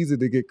so easy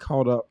to get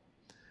caught up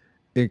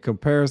in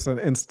comparison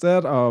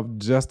instead of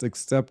just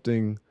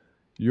accepting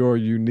your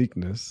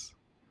uniqueness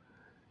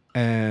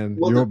and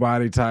your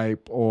body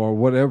type or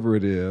whatever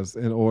it is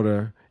in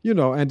order,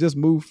 and just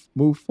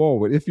move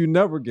forward. If you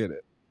never get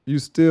it, you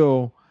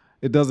still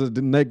it doesn't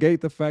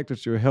negate the fact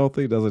that you're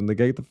healthy. It doesn't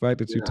negate the fact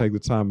that you Yeah, take the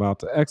time out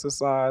to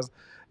exercise.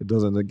 It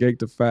doesn't negate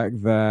the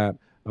fact that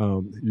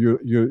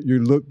you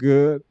look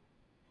good,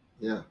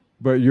 yeah.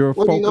 but you're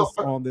Well, focused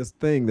on this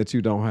thing that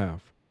you don't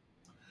have.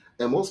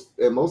 and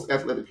most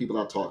athletic people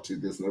I talk to,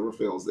 this never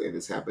fails, and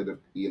this happened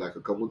like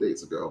a couple of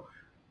days ago.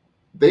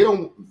 They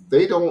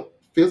don't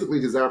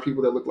physically desire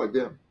people that look like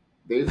them.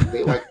 They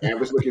like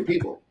average looking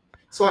people.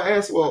 So I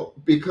asked, well,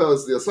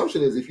 because the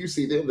assumption is if you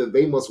see them, then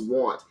they must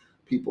want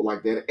people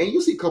like that. And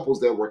you see couples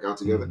that work out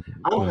together.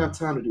 Mhm. I don't have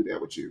Yeah, time to do that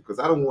with you because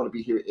I don't want to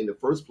be here in the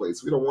first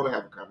place. We don't want to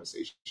have a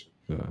conversation.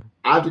 yeah.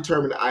 I've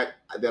determined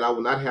that I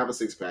will not have a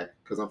six pack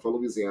because I'm from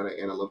Louisiana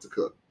and I love to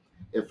cook.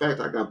 In fact,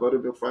 I got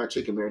buttermilk fried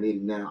chicken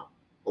marinating now.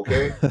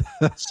 Okay,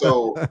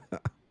 so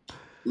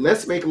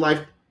let's make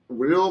life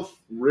real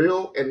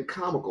and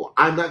comical.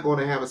 I'm not going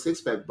to have a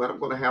six pack, but I'm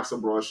going to have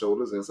some broad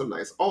shoulders and some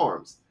nice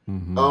arms.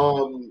 Hmm.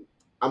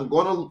 I'm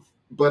going to,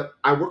 but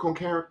I work on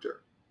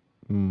character.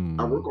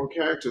 I work Mm. on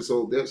character,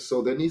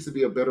 so there needs to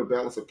be a better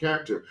balance of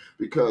character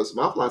because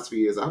my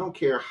philosophy is I don't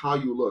care how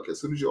you look. As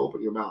soon as you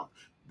open your mouth,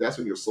 that's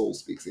when your soul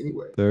speaks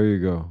anyway. There you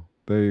go.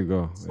 There you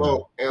go.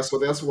 Yeah. So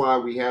that's why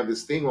we have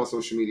this thing on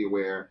social media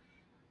where,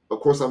 of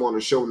course, I'm on a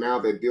show now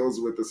that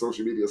deals with the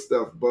social media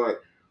stuff,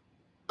 but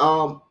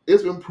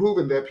it's been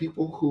proven that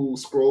people who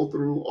scroll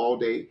through all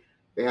day,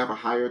 they have a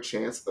higher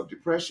chance of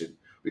depression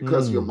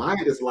because your Mm.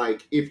 mind is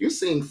like, if you're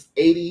seeing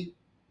 80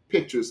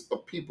 pictures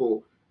of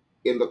people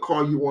in the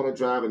car you want to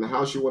drive, in the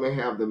house you want to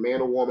have, the man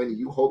or woman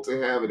you hope to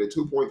have, and the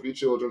 2.3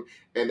 children,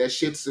 and that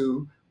Shih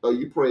Tzu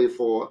you prayed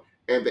for,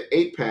 and the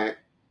 8 pack,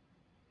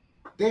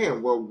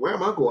 damn, well, where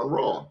am I going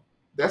wrong?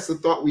 That's the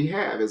thought we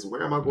have is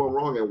where am I going Yeah.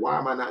 wrong and why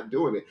am I not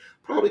doing it?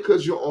 Probably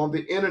because you're on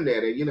the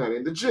internet and you're not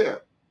in the gym.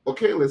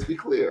 Okay, let's be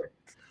clear.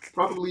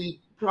 Probably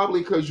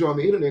because you're on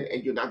the internet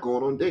and you're not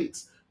going on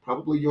dates.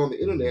 Probably you're on the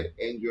Mhm. internet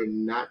and you're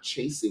not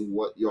chasing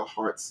what your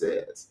heart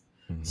says.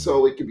 Mhm.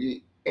 So it could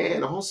be,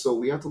 and also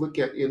we have to look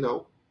at,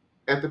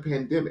 at the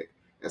pandemic.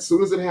 As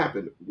soon as it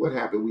happened, what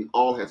happened? We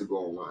all had to go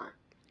online,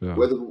 Yeah.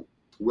 whether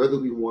whether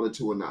we wanted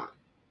to or not.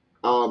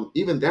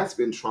 Even that's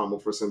been trauma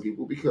for some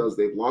people because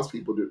they've lost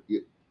people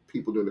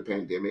during the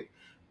pandemic.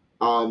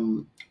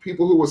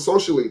 People who were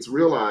socialites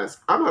realize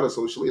I'm not a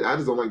socialite. I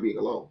just don't like being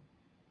alone.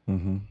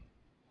 Mhm.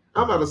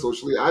 I'm not a Mhm.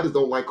 socialite. I just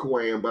don't like who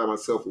I am by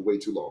myself for way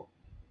too long.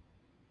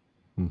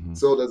 Mhm.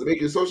 So does it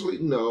make you a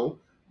socialite? No.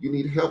 You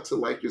need help to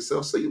like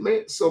yourself. So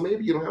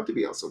maybe you don't have to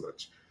be out so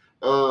much.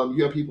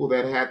 You have people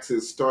that had to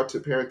start to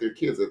parent their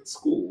kids at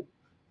school,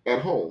 at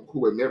home,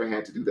 who have never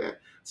had to do that.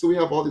 So we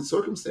have all these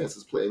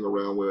circumstances playing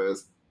around,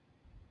 whereas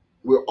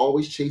we're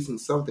always chasing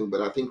something,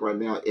 but I think right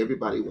now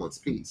everybody wants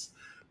peace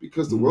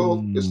because the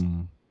world is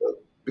Mm.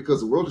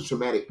 because the world is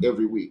traumatic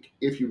every week.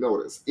 If you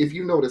notice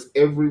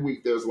every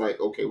week there's like,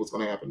 okay, what's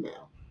going to happen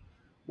now?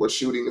 What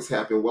shooting has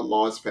happened? What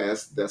law is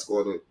passed that's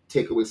going to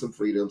take away some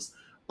freedoms?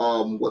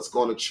 What's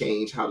going to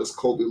change? How does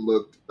COVID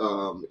look?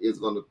 Is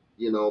going to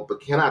but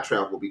can I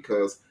travel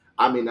because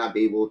I may not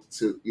be able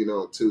to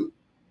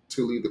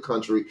leave the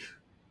country?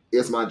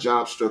 Is my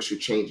job structure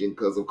changing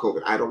because of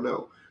COVID? I don't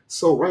know.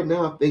 So right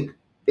now, I think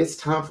it's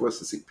time for us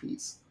to seek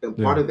peace, and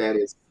part Yeah. of that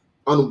is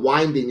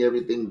unwinding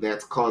everything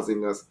that's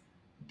causing us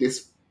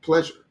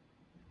displeasure.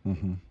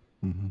 Mhm.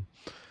 Mhm.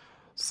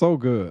 So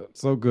good.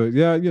 So good.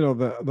 Yeah,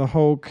 the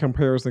whole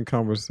comparison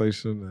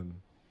conversation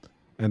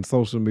and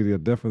social media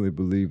definitely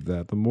believe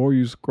that. The more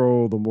you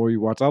scroll, the more you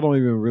watch. I don't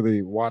even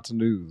really watch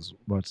news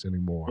much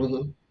anymore,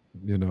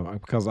 Hmm.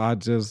 because I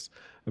just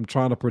am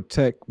trying to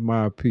protect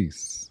my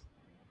peace.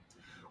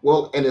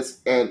 Well, and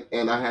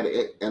I had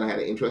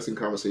an interesting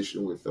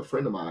conversation with a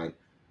friend of mine,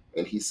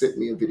 and he sent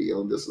me a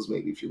video, and this was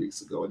maybe a few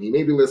weeks ago, and he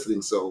may be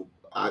listening, so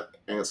I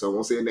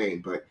won't say a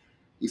name, but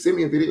he sent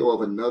me a video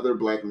of another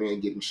black man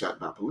getting shot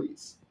by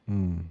police.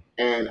 Mm.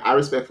 And I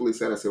respectfully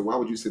said, I said, why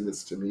would you send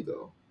this to me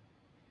though?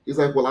 He's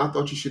like, well, I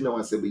thought you should know.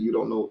 I said, but you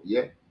don't know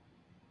yet.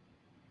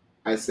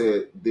 I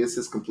said, this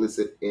is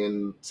complicit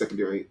in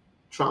secondary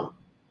trauma,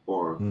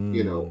 or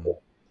Mm.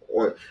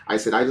 or I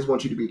said, I just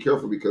want you to be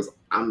careful because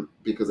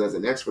as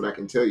an expert, I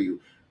can tell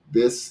you,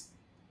 this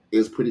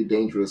is pretty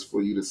dangerous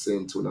for you to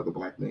send to another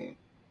black man.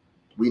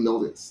 We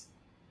know this.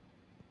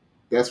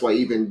 That's why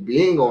even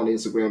being on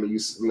Instagram,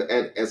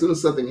 as soon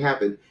as something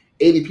happened,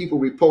 80 people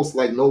repost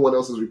like no one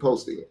else is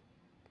reposting it.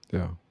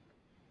 Yeah.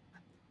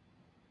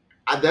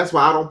 That's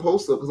why I don't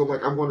post them because I'm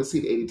like, I'm going to see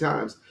it 80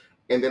 times.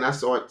 And then I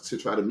start to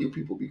try to mute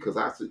people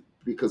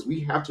because we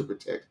have to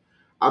protect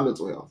our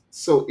mental health.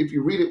 So if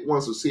you read it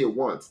once or see it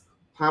once,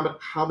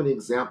 how many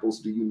examples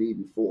do you need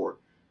before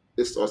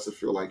it starts to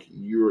feel like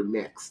you're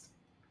next?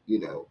 You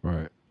know,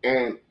 Right.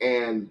 and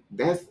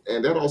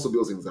that also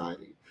builds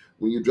anxiety.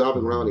 When you're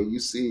driving around Mhm.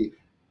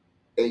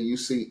 and you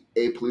see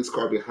a police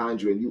car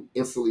behind you and you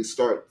instantly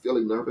start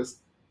feeling nervous,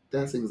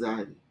 that's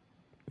anxiety.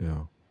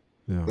 Yeah.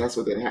 Yeah. That's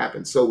what that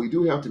happens. So we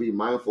do have to be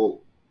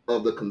mindful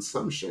of the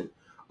consumption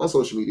on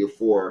social media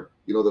for,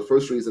 the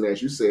first reason,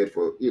 as you said,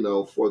 for,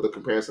 for the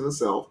comparison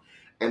itself,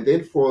 and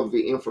then for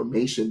the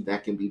information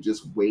that can be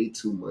just way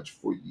too much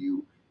for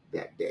you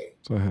that day.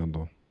 To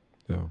handle.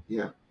 Yeah.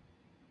 Yeah.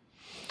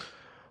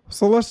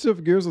 So let's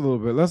shift gears a little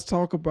bit. Let's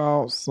talk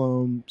about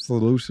some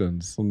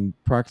solutions, some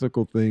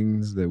practical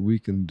things that we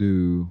can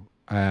do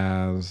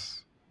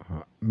as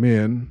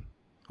men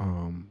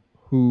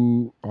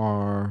who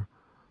are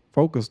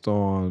focused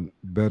on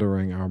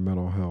bettering our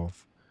mental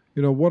health.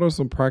 What are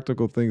some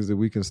practical things that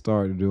we can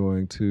start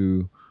doing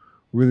to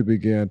really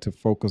begin to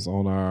focus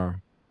on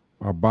our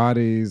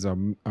bodies, our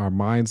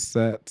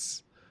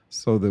mindsets,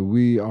 so that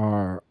we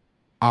are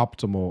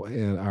optimal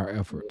in our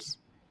efforts?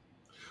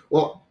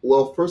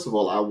 Well, first of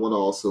all, I want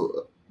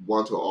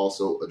to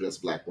also address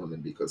Black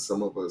women, because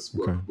some of us,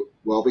 Okay.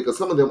 because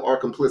some of them are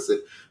complicit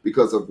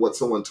because of what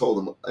someone told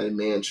them a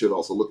man should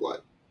also look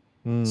like.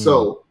 Mm,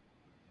 So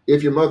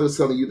if your mother's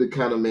telling you the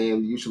kind of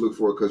man you should look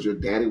for because your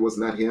daddy was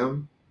not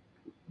him,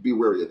 be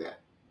wary of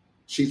that.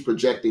 She's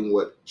projecting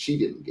what she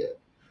didn't get.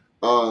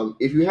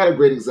 If you had a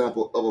great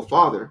example of a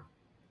father,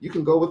 you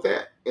can go with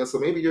that. And so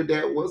maybe your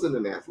dad wasn't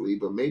an athlete,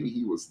 but maybe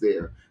he was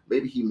there.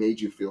 Maybe he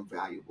made you feel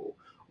valuable.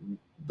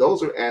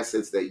 Those are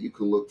assets that you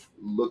can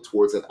look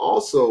towards, and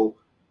also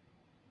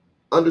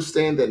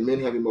understand that men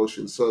have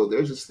emotions. So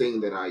there's a thing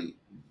that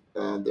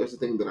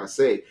I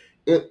say.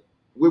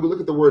 When we look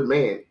at the word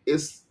man,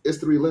 it's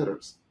 3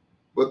 letters,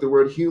 but the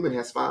word human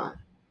has 5.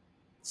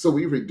 So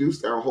we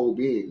reduced our whole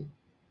being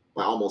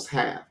by almost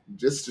half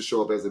just to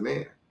show up as a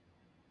man.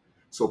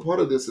 So part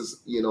of this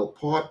is,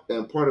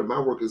 part of my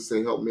work is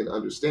to help men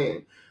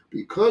understand,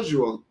 because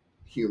you're a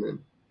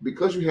human,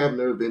 because you have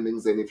nerve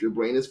endings, and if your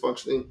brain is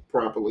functioning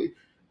properly,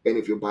 and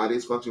if your body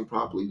is functioning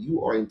properly,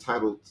 you are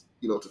entitled,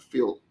 to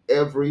feel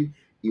every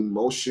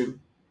emotion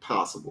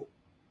possible.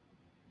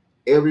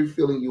 Every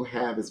feeling you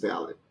have is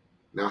valid.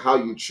 Now, how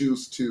you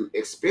choose to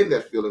expend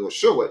that feeling or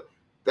show it,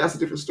 that's a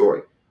different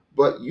story.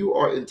 But you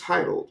are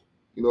entitled,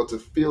 to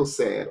feel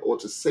sad, or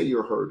to say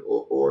you're hurt,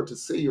 or to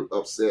say you're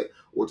upset,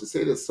 or to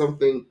say that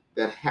something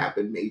that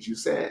happened made you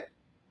sad.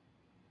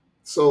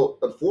 So,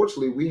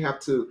 unfortunately, we have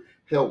to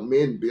help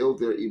men build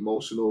their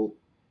emotional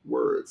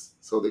words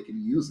so they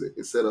can use it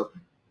instead of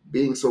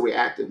being so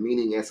reactive,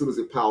 meaning as soon as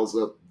it piles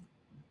up,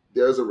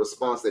 there's a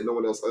response that no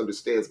one else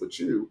understands but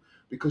you,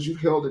 because you've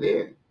held it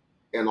in.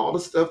 And all the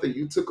stuff that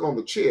you took on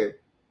the chin,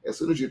 as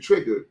soon as you're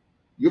triggered,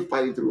 you're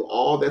fighting through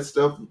all that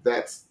stuff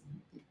that's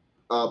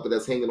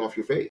hanging off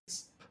your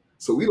face.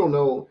 So we don't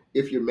know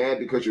if you're mad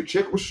because your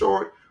check was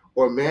short,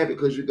 or mad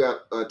because you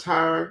got a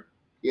tire,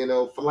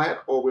 flat,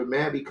 or we're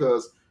mad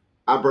because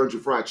I burned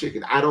your fried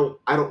chicken. I don't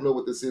know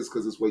what this is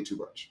because it's way too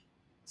much.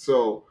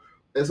 So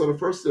the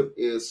first step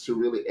is to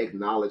really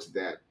acknowledge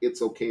that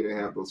it's okay to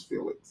have those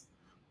feelings.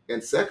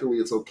 And secondly,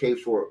 it's okay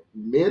for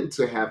men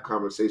to have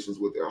conversations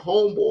with their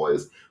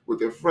homeboys, with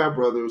their frat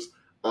brothers,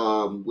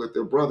 with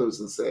their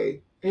brothers, and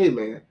say, "Hey,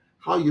 man,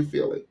 how you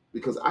feeling?"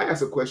 Because I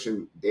ask a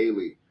question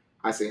daily.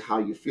 I say, "How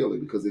you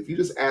feeling?" Because if you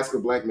just ask a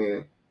Black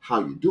man,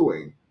 "How you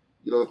doing?"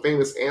 the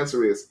famous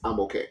answer is,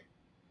 "I'm okay."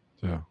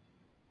 Yeah.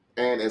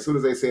 And as soon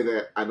as they say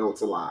that, I know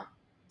it's a lie.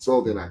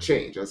 So then I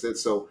change. I said,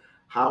 "So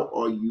how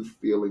are you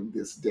feeling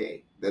this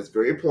day?" That's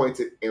very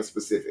pointed and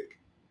specific.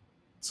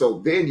 So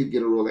then you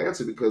get a real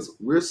answer, because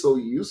we're so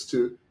used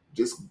to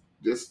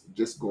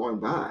just going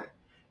by.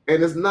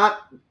 And it's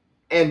not,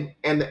 and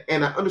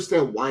I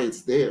understand why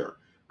it's there.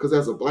 Because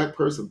as a Black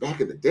person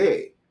back in the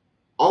day,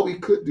 all we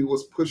could do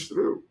was push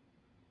through.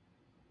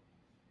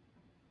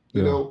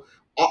 You Yeah. know,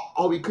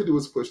 all we could do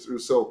was push through.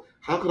 So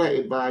how could I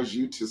advise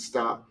you to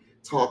stop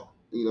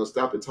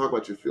and talk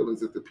about your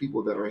feelings if the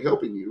people that are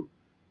helping you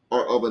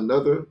are of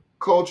another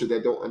culture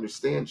that don't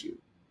understand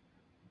you?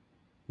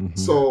 Mm-hmm.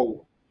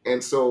 So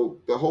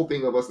the whole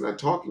thing of us not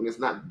talking is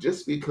not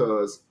just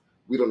because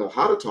we don't know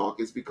how to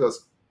talk. It's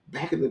because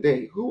back in the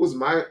day, who was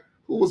my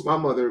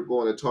mother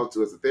going to talk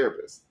to as a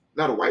therapist?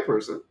 Not a white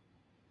person.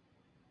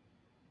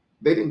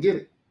 They didn't get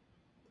it.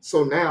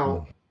 So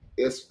now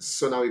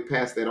now we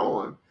pass that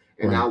on,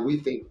 and Right. now we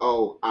think,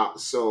 oh,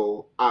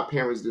 so our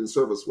parents didn't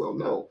serve us well.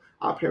 No,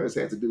 our parents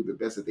had to do the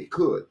best that they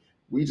could.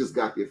 We just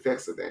got the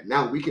effects of that.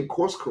 Now we can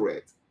course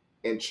correct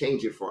and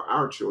change it for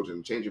our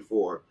children, change it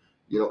for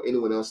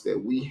anyone else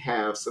that we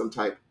have some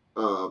type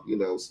of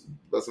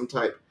some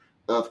type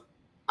of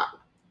I,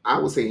 I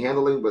would say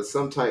handling, but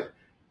some type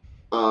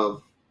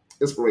of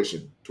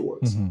inspiration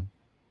towards.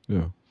 Mm-hmm.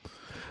 Yeah.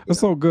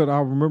 That's Yeah. so good. I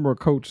remember a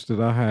coach that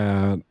I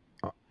had,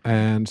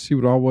 and she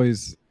would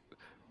always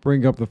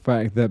bring up the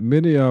fact that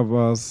many of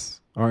us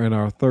are in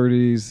our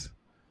 30s,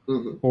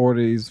 hmm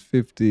 40s,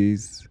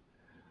 50s,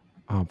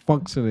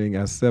 functioning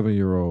as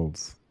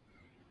 7-year-olds.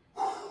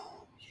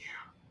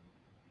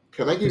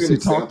 Can I give And you an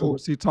example?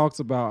 she talks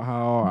about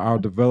how our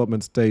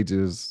development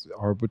stages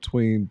are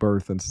between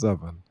birth and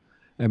 7.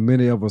 And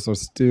many of us are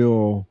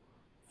still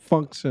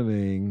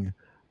functioning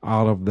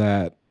out of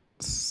that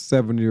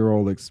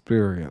 7-year-old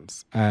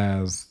experience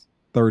as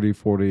 30,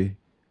 40,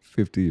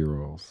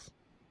 50-year-olds.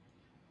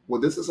 Well,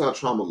 this is how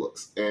trauma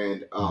looks,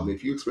 and Mm.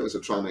 if you experience a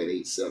trauma at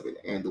age 7,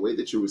 and the way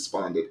that you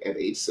responded at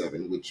age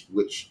 7,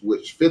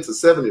 which fits a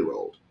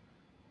 7-year-old,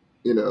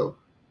 you know,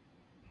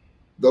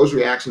 those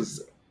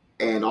reactions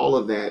and all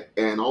of that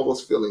and all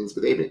those feelings,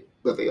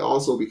 but they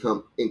also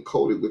become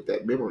encoded with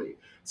that memory.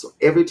 So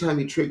every time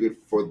you triggered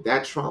for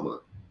that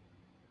trauma,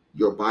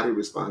 your body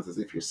responds as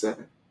if you're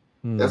 7.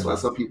 That's why Mm.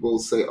 some people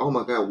say, "Oh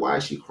my God, why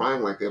is she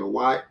crying like that?" Or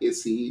 "Why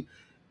is he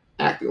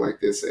acting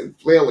like this and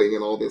flailing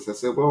and all this?" I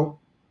said,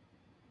 "Well,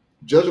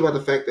 judging by the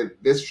fact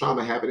that this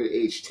trauma happened at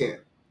age 10,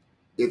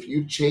 if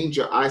you change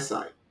your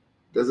eyesight,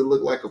 does it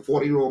look like a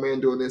 40-year-old man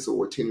doing this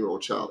or a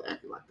 10-year-old child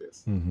acting like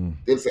this?" Mm-hmm.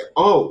 Then say,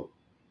 "Oh,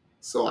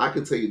 so I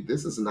can tell you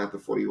this is not the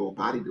 40-year-old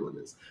body doing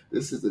this.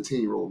 This is the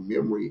 10-year-old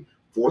memory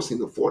forcing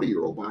the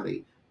 40-year-old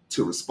body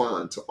to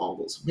respond to all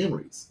those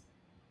memories."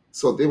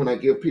 So then when I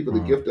give people the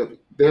Wow. gift of,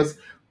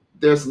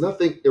 there's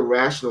nothing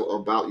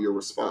irrational about your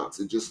response.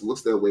 It just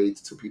looks that way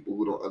to people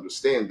who don't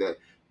understand that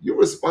you're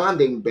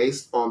responding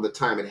based on the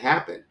time it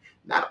happened,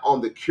 not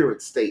on the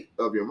current state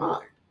of your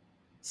mind.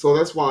 So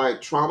that's why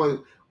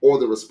trauma or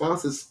the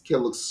responses can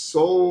look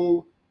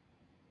so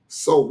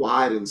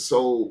wide and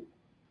so,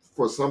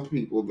 for some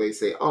people they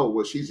say, "Oh,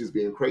 well, she's just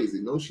being crazy."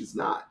 No, she's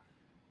not.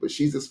 But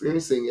she's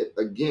experiencing it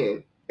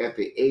again at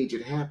the age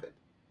it happened.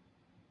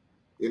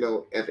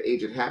 At the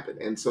age it happened.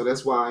 And so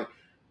that's why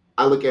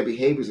I look at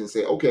behaviors and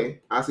say,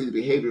 "Okay, I see the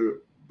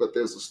behavior, but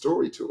there's a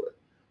story to it."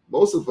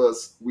 Most of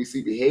us, we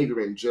see behavior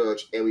and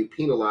judge and we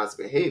penalize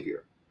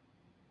behavior.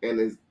 And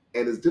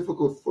it's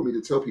difficult for me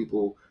to tell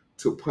people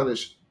to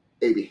punish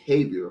a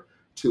behavior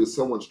to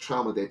someone's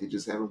trauma that they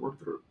just haven't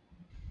worked through.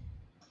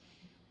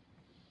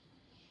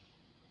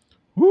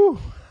 Woo.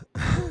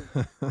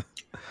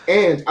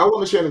 And I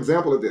want to share an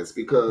example of this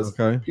because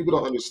Okay. people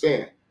don't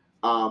understand.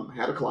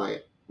 Had a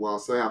client. Well,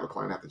 say I have a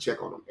client, I have to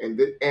check on them,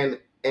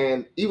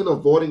 and even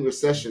avoiding your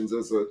sessions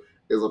is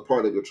a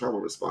part of your trauma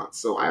response.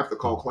 So I have to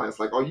call clients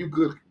like, "Are you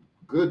good?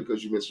 Good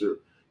because you missed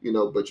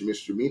but you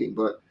missed your meeting."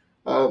 But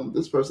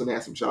this person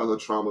has some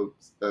childhood trauma,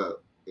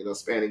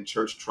 spanning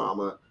church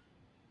trauma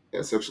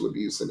and sexual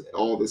abuse and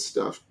all this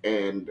stuff,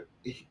 and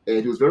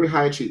he was very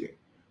high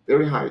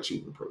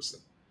achieving person.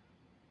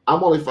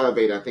 I'm only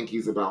 5'8". I think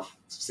he's about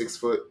 6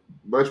 foot,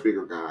 much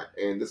bigger guy.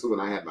 And this is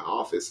when I had my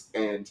office,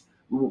 and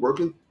we were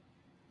working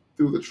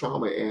through the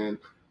trauma. And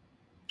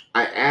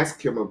I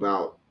asked him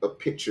about a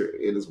picture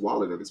in his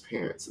wallet of his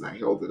parents, and I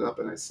held it up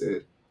and I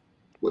said,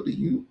 "What do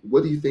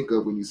you think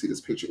of when you see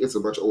this picture? It's a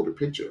much older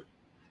picture."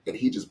 And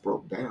he just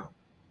broke down,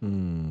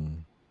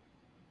 Mm.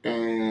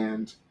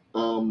 and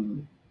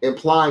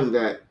implying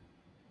that,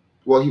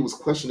 well, he was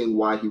questioning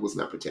why he was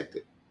not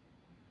protected.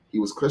 He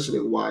was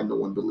questioning why no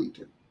one believed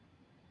him.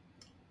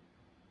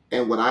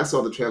 And when I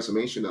saw the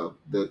transformation of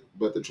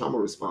the trauma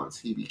response,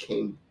 he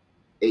became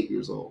 8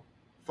 years old,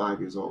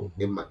 5 years old,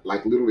 Mhm.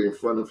 like literally in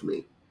front of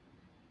me.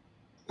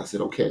 I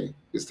said, "Okay,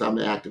 it's time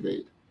to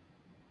activate."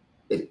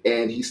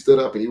 And he stood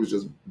up and he was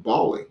just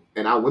bawling.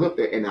 And I went up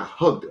there and I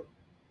hugged him.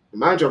 And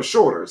mind you, I'm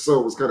shorter, so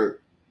it was kind of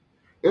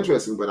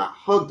interesting, but I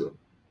hugged him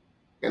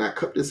and I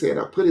cupped his head.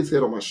 I put his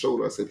head on my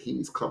shoulder. I said, "He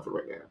needs comfort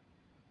right now."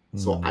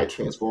 So I Mm.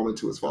 transformed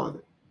into his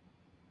father.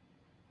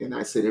 And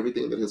I said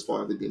everything that his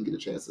father didn't get a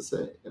chance to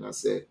say. And I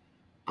said,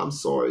 "I'm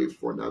sorry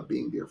for not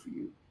being there for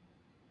you.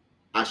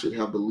 I should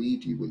have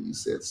believed you when you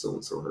said so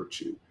and so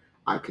hurt you.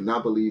 I could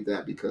not believe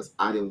that because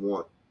I didn't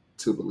want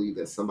to believe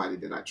that somebody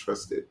that I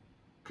trusted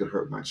could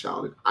hurt my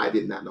child. And I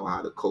did not know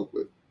how to cope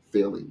with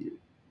failing you.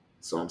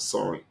 So I'm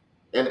sorry."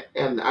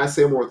 And I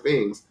say more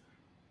things,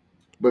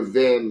 but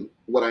then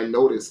what I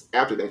noticed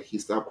after that, he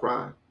stopped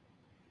crying.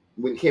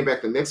 When he came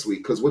back the next week,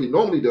 because what he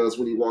normally does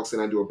when he walks in,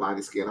 I do a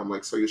body scan. I'm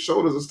like, "So your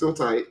shoulders are still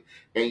tight,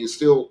 and you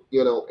still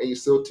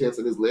tense,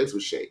 and his legs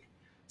would shake."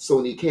 So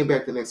when he came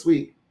back the next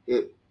week,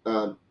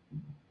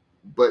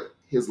 but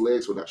his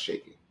legs were not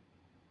shaking.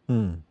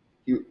 Mm.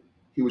 He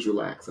he was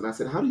relaxed, and I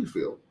said, "How do you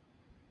feel?"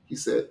 He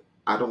said,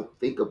 "I don't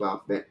think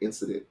about that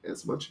incident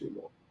as much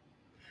anymore."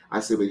 I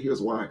said, "But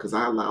here's why: because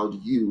I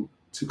allowed you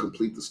to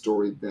complete the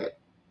story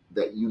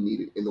that you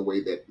needed in the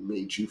way that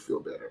made you feel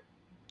better."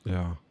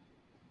 Yeah.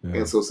 And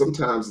Yeah. so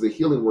sometimes the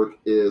healing work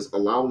is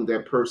allowing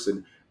that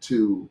person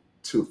to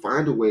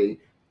find a way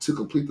to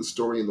complete the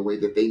story in the way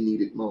that they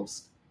need it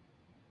most.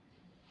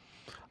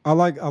 I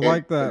And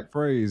like that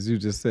phrase you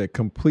just said,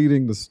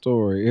 completing the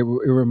story. It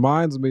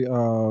reminds me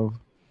of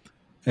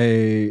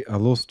a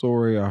little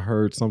story I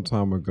heard some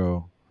time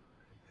ago,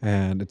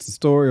 and it's a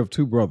story of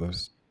two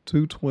brothers,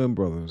 two twin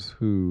brothers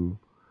who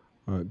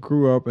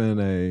grew up in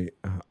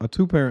a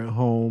two parent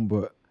home,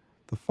 but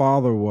the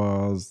father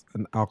was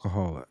an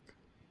alcoholic.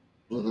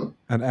 mhm,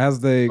 And as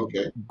they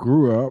okay,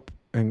 grew up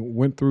and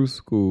went through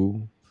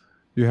school,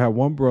 you had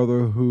one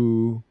brother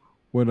who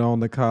went on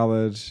to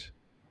college,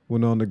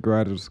 went on to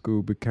graduate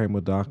school, became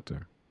a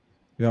doctor.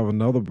 You have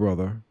another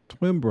brother,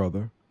 twin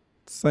brother,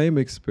 same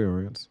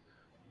experience,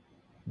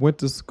 went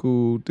to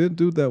school, didn't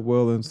do that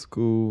well in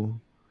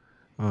school,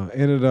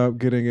 ended up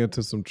getting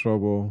into some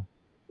trouble,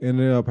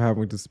 ended up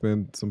having to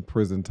spend some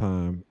prison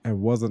time,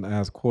 and wasn't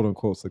as quote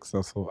unquote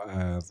successful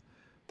as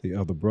the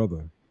other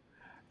brother.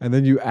 And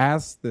then you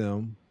ask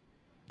them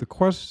the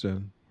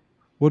question,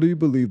 what do you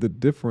believe the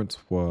difference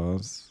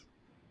was,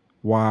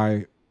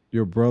 why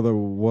your brother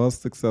was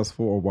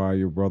successful or why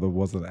your brother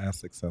wasn't as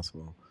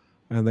successful?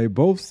 And they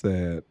both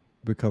said,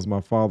 because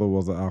my father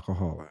was an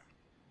alcoholic.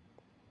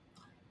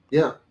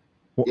 Yeah.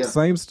 Well, Yeah.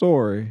 same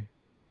story,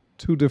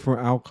 two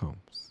different outcomes.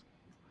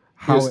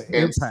 How it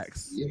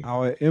impacts Yeah.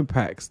 how it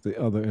impacts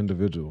the other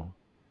individual.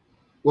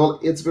 Well,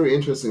 it's very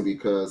interesting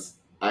because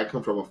I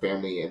come from a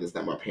family, and it's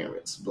not my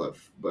parents,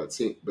 but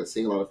seeing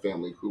a lot of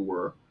family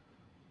who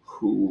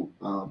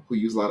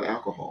use a lot of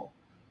alcohol.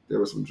 There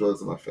were some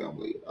drugs in my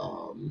family.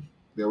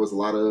 There was a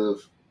lot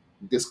of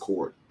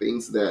discord,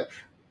 things that,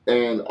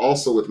 and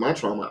also with my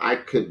trauma, I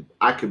could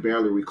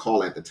barely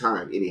recall at the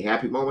time any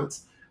happy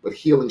moments. But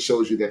healing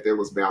shows you that there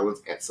was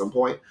balance at some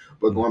point.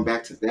 But going Mhm.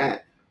 back to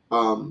that,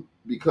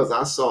 because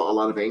I saw a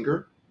lot of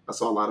anger, I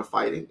saw a lot of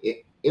fighting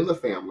in the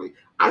family.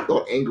 I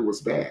thought anger was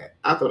bad.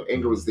 I thought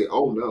anger was the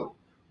oh no.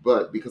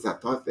 But because I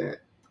thought that,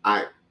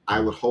 I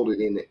I would hold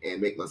it in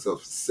and make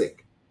myself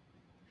sick.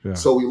 Yeah.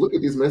 So we look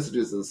at these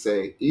messages and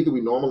say, either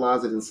we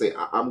normalize it and say,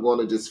 I'm going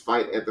to just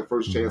fight at the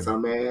first chance Mhm.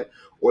 I'm mad,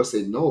 or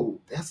say, no,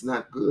 that's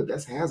not good.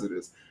 That's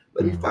hazardous.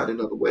 Let me Yeah. find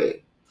another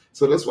way.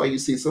 So that's why you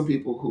see some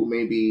people who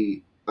may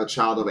be a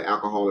child of an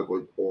alcoholic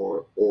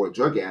or a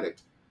drug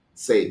addict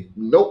say,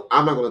 nope,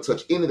 I'm not going to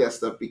touch any of that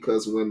stuff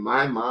because when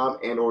my mom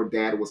and or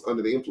dad was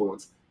under the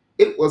influence,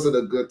 it wasn't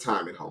a good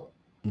time at home.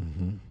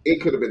 Mhm.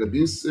 It could have been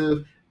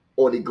abusive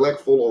or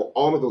neglectful or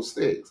all of those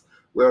things.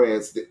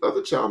 Whereas the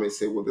other child may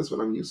say, well, this is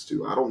what I'm used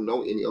to. I don't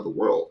know any other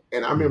world.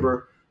 And I Mhm.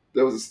 remember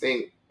there was this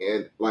thing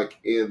in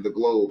the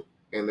Globe,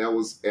 and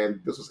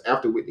this was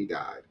after Whitney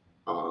died.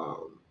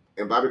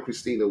 And Bobby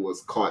Christina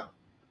was caught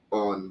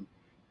on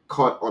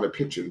a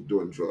picture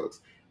doing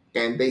drugs.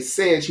 And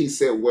she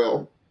said,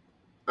 well,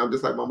 I'm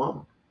just like my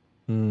mama.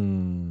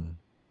 Mm.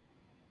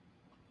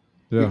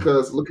 Yeah.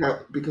 Because look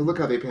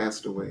how they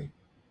passed away.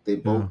 They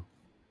Yeah. both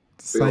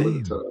fell in the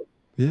Same. tub.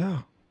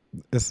 Yeah.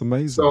 It's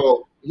amazing.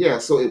 So yeah,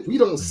 so if we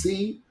don't Mm.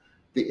 see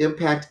the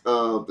impact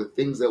of the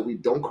things that we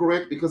don't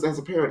correct, because as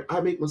a parent, I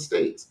make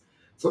mistakes.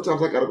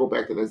 Sometimes I got to go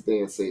back the next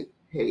day and say,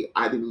 "Hey,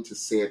 I didn't need to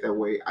say it that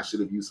way. I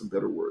should have used some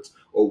better words."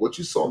 Or what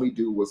you saw me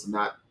do was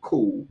not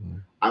cool.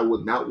 Mm. I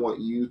would not want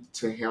you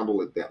to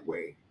handle it that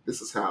way.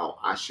 This is how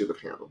I should have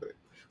handled it.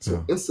 Yeah.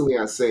 So instantly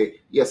I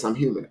say, "Yes, I'm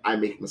human. I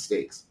make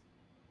mistakes."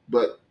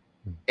 But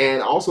Mm.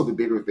 and also the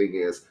bigger thing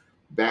is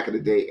back in the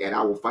day, and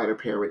I will fight a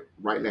parent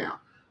right now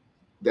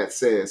that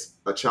says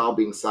a child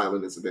being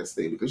silent is the best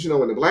thing because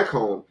in the black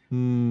home,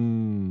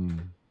 Mm.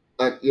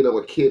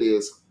 a kid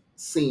is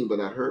seen but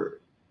not heard.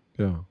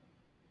 Yeah.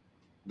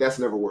 That's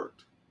never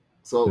worked.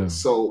 So Yeah.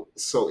 so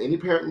so any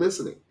parent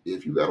listening,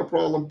 if you got a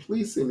problem,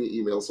 please send me an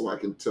email so I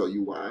can tell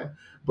you why.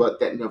 But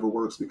that never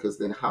works because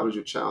then how does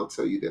your child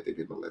tell you that they've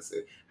been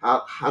molested?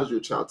 How does your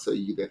child tell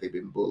you that they've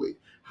been bullied?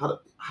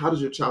 How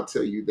does your child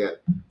tell you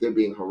that they're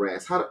being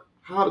harassed?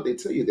 How do they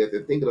tell you that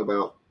they're thinking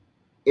about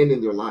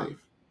ending their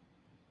life?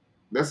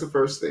 That's the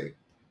first thing.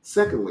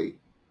 Secondly,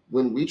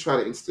 when we try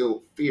to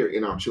instill fear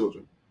in our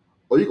children,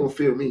 oh, you're going to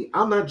fear me.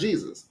 I'm not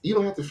Jesus. You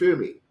don't have to fear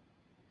me.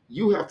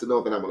 You have to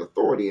know that I'm an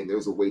authority, and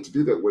there's a way to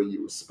do that where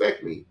you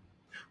respect me.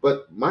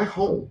 But my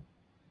home,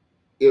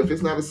 if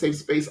it's not a safe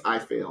space, I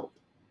failed.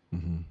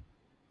 Mhm.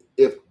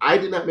 If I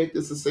did not make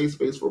this a safe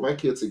space for my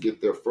kids to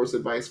get their first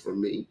advice from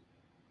me,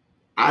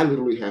 I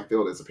literally have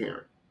failed as a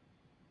parent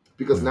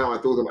because Yeah. now I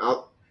throw them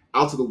out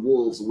to the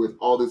wolves with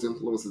all these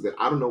influences that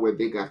I don't know where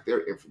they got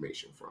their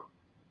information from.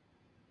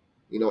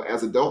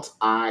 As adults,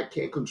 I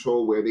can't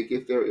control where they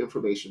get their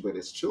information, but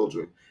as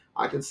children,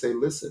 I can say,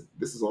 listen,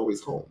 this is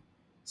always home.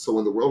 So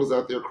when the world is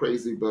out there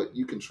crazy, but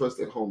you can trust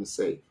that home is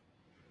safe.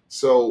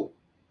 So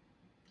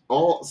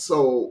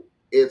also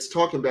it's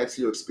talking back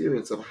to your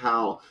experience of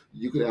how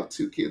you could have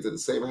two kids in the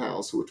same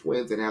house who are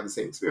twins and have the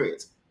same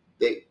experience.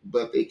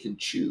 But they can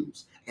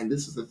choose. And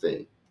this is the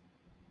thing.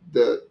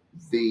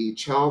 The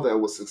child that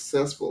was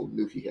successful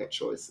knew he had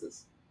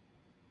choices.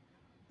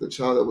 The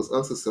child that was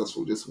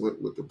unsuccessful just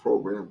went with the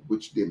program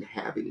which didn't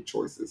have any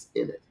choices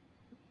in it.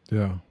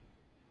 Yeah.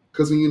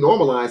 Because when you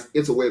normalize,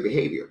 it's a way of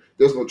behavior.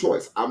 There's no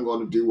choice. I'm going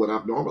to do what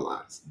I've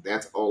normalized.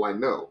 That's all I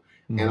know.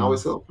 And I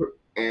always Mhm. tell,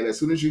 and as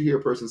soon as you hear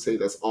a person say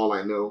that's all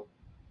I know,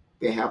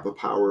 they have the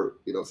power,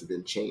 to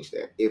then change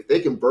that. If they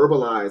can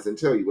verbalize and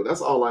tell you, well,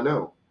 that's all I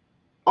know.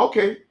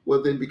 Okay,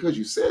 well then because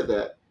you said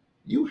that,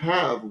 you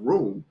have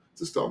room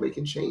to start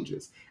making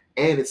changes.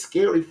 And it's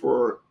scary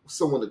for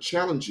someone to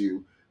challenge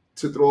you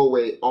to throw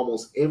away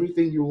almost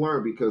everything you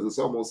learn because it's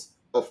almost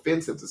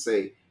offensive to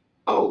say,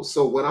 oh,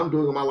 so what I'm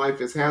doing in my life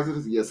is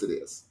hazardous? Yes, it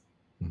is.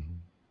 Mhm.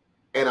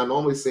 And I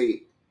normally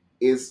say,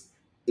 is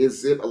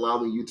is it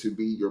allowing you to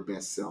be your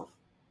best self?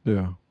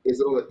 Yeah.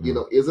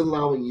 Yeah. Is it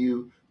allowing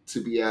you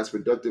to be as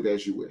productive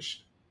as you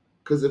wish?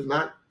 Because if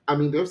not, I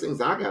mean, there's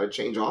things I got to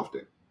change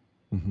often.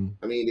 Mhm.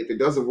 I mean, if it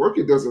doesn't work,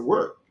 it doesn't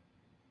work.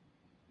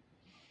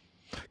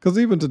 Because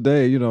even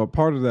today,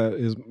 part of that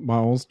is my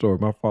own story.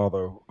 My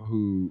father,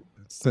 who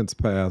since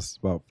passed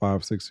about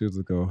 5, 6 years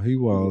ago, he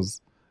Mhm.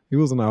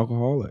 was an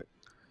alcoholic,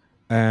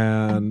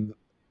 and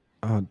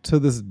to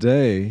this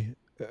day,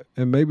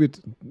 and maybe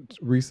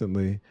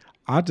recently,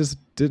 I just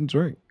didn't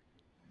drink.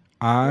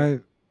 Yeah.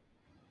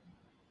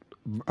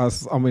 I,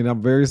 I mean,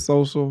 I'm very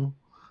social.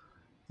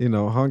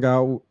 Hung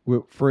out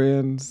with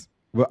friends,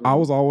 but I Hmm.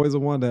 was always the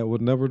one that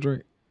would never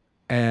drink.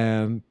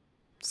 And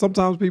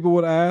sometimes people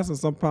would ask, and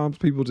sometimes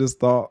people just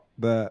thought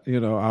that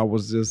I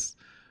was just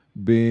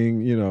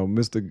being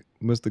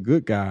Mister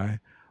Good Guy,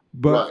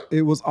 but Right.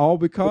 it was all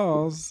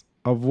because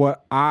of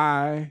what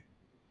I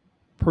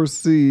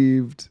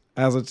perceived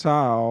as a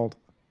child,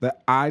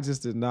 that I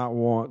just did not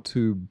want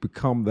to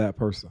become that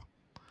person.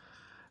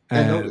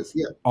 And And notice,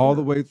 yeah, all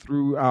the yeah, way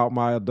throughout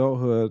my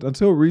adulthood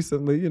until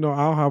recently,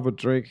 I'll have a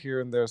drink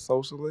here and there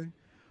socially,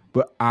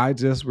 but I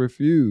just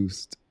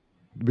refused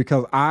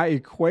because I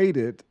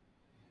equated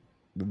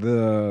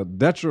the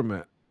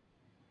detriment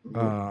mhm,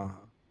 uh,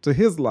 to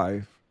his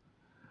life,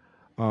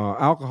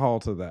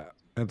 alcohol to that.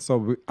 And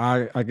so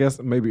I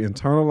guess maybe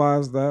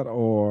internalized that,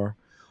 or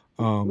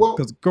well,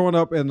 because growing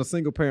up in a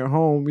single parent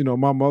home,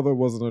 my mother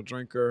wasn't a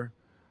drinker.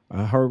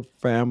 Her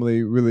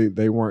family really,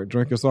 they weren't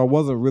drinkers, so I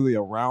wasn't really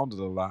around it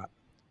a lot.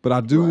 But I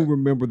do right,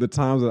 remember the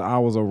times that I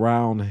was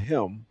around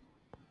him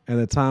and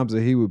the times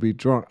that he would be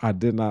drunk. I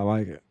did not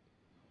like it.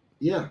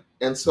 yeah.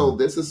 And Yeah, so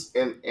this is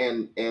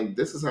and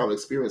this is how an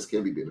experience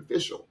can be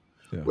beneficial,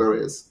 yeah,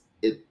 whereas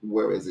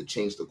it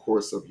changed the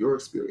course of your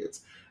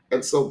experience.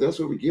 And so that's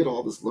where we get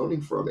all this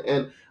learning from.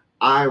 And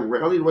I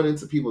rarely run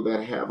into people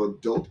that have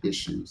adult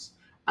issues.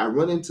 I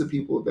run into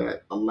people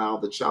that allow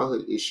the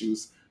childhood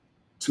issues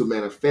to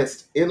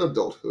manifest in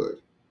adulthood.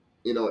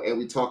 And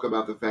we talk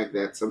about the fact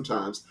that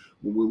sometimes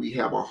when we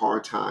have a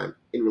hard time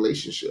in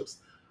relationships,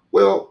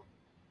 well,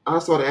 I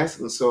started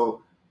asking,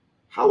 so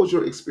how was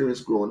your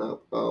experience growing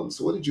up?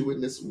 So what did you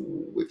witness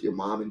with your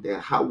mom and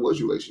dad? How was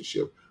your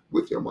relationship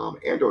with your mom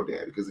and or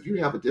dad? Because if you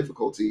have a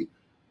difficulty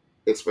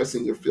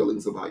expressing your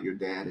feelings about your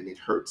dad and it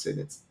hurts and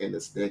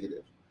it's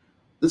negative,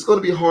 it's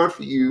going to be hard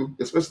for you,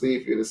 especially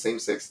if you're in a same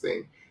sex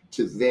thing,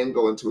 to then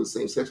go into a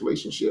same sex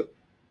relationship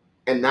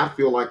and not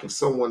feel like if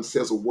someone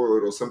says a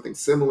word or something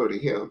similar to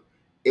him,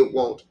 it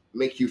won't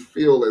make you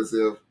feel as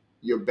if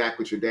you're back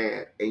with your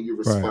dad and you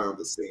right. respond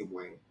the same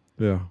way.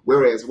 Yeah.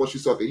 Whereas once you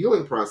start the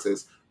healing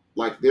process,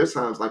 like there's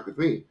times like with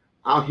me,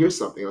 I'll hear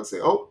something, I'll say,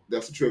 "Oh,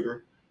 that's a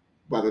trigger."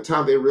 By the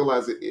time they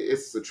realize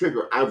it's a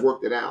trigger, I've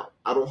worked it out.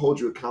 I don't hold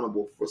you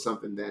accountable for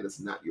something that is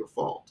not your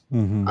fault. I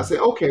Mm-hmm. say,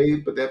 "Okay,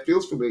 but that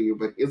feels familiar.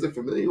 But is it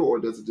familiar, or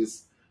does it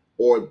just,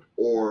 or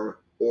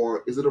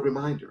is it a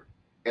reminder?"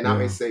 And I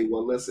may Yeah. say,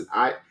 "Well, listen,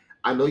 I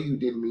know you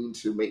didn't mean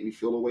to make me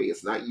feel away.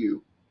 It's not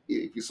you.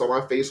 If you saw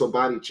my face or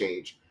body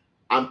change,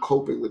 I'm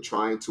coping with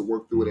trying to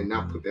work through it and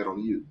not Mm-hmm. put that on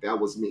you. That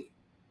was me.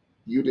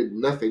 You did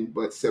nothing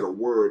but said a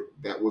word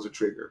that was a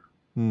trigger."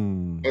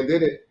 Mm. And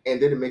then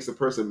it makes a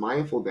person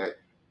mindful that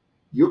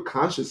you're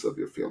conscious of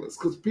your feelings,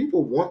 because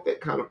people want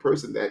that kind of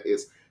person that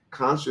is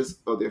conscious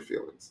of their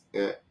feelings,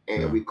 and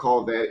Yeah. we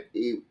call that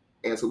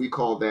and so we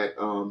call that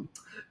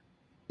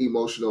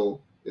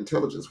emotional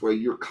intelligence, where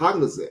you're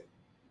cognizant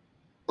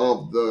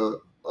of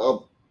the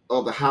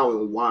how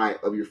and why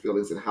of your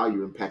feelings and how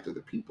you impact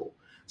other people.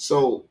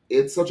 So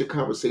it's such a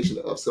conversation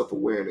of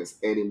self-awareness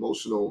and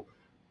emotional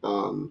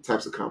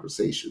types of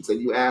conversations.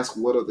 And you ask,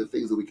 what are the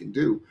things that we can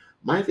do?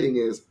 My thing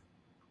is,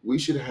 we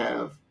should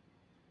have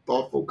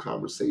thoughtful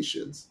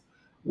conversations,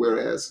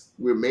 whereas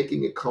we're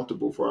making it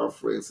comfortable for our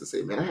friends to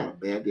say, "Man, I had a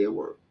bad day at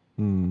work."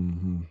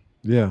 Mm-hmm.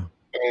 Yeah.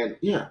 And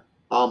yeah,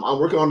 I'm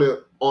working on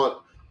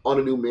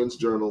a new men's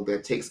journal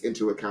that takes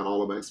into account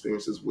all of my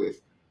experiences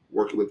with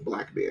working with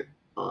black men.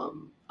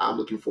 I'm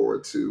looking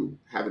forward to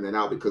having that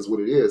out, because what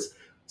it is,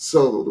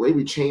 so the way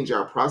we change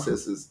our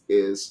processes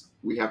is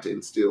we have to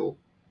instill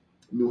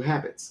new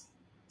habits.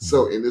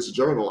 So Mm-hmm. in this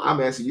journal,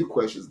 I'm asking you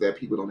questions that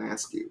people don't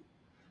ask you.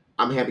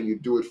 I'm having you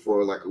do it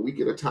for like a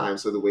week at a time,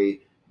 so the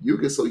way you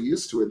get so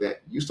used to it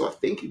that you start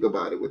thinking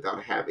about it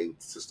without having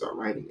to start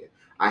writing it.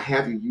 I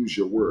have you use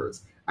your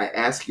words. I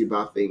ask you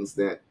about things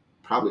that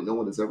probably no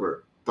one has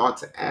ever thought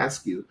to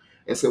ask you,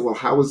 and say, "Well,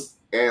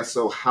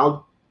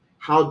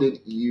 how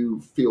did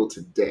you feel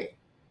today?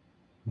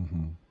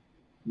 Mm-hmm.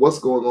 What's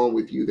going on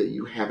with you that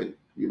you haven't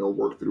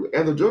worked through?"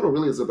 And the journal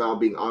really is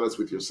about being honest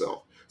with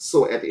yourself.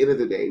 So at the end of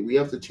the day, we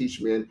have to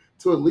teach men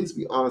to at least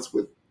be honest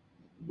with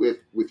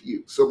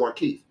you. So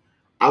Markeith,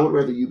 I would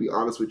rather you be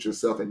honest with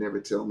yourself and never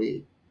tell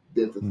me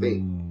than to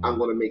think I'm Mm.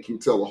 going to make you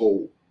tell a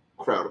whole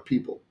crowd of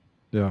people.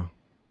 Yeah.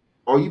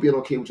 Are you being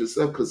okay with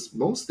yourself? Because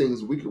most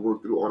things we can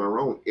work through on our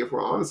own if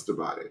we're honest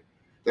about it.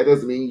 That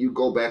doesn't mean you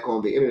go back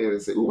on the internet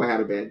and say, "Oh, I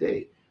had a bad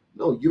day."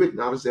 No, you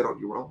acknowledge that on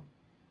your own.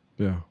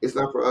 Yeah. It's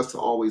not for us to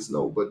always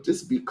know, but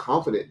just be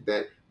confident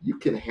that you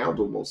can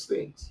handle most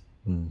things.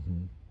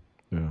 Mm-hmm.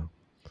 Yeah.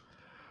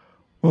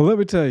 Well, let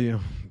me tell you,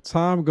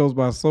 time goes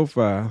by so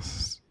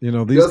fast. These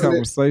Doesn't it?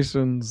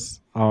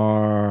 conversations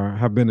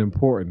have been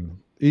important.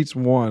 Each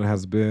one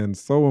has been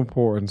so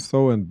important,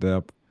 so in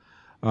depth,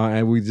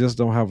 and we just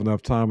don't have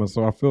enough time. And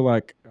so I feel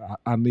like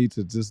I need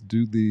to just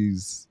do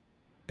these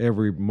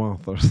every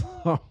month or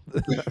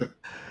something,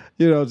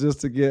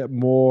 just to get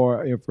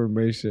more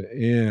information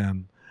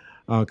in.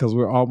 because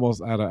we're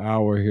almost at an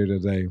hour here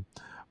today.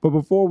 But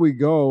before we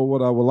go,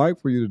 what I would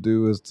like for you to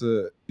do is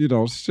to,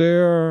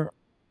 share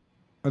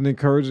an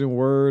encouraging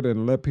word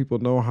and let people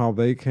know how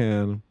they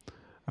can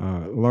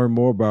learn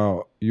more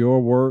about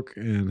your work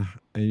and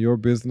your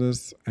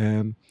business,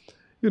 and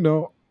you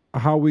know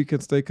how we can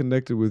stay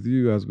connected with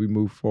you as we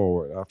move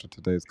forward after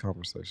today's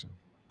conversation.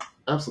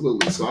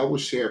 Absolutely. So I will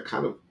share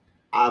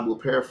I will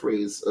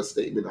paraphrase a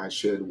statement I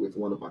shared with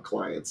one of my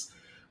clients.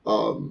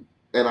 And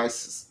I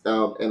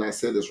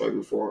said this right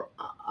before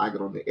I got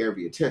on the air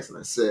via text, and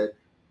I said,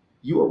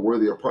 "You are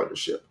worthy of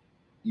partnership.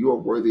 You are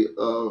worthy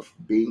of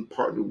being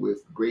partnered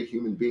with great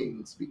human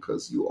beings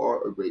because you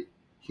are a great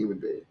human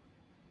being."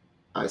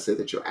 I said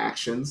that your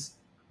actions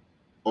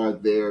are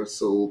there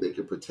so they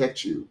can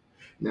protect you.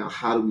 Now,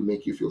 how do we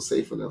make you feel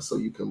safe enough so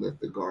you can let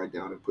the guard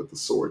down and put the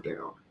sword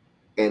down,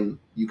 and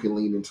you can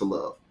lean into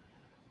love?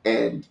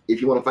 And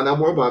if you want to find out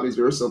more about me, it's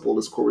very simple.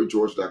 It's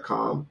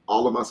CoreyGeorge.com.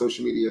 All of my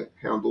social media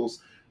handles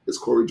is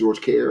Corey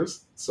George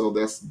Cares. So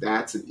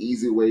that's an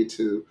easy way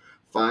to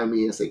find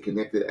me and stay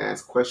connected,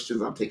 ask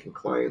questions. I'm taking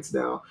clients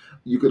now.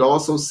 You could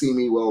also see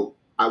me, well,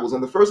 I was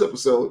on the first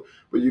episode,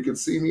 but you can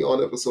see me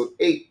on episode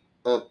 8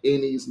 of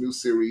Annie's new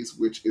series,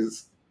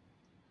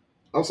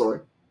 I'm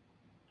sorry,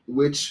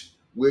 which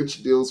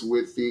deals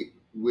with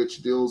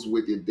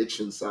the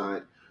addiction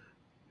side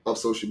of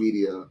social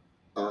media,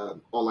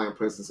 online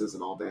presences,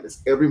 and all that.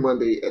 It's every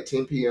Monday at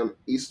 10 p.m.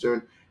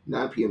 Eastern,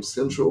 9 p.m.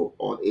 Central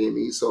on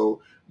AME.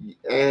 So,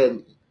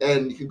 and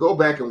you can go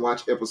back and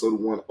watch episode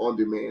 1 on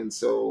demand.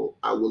 So,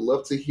 I would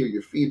love to hear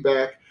your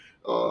feedback.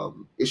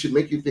 It should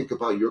make you think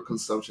about your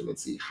consumption and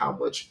see how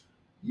much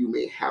you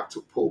may have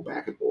to pull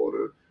back in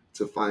order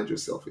to find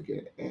yourself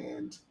again.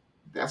 And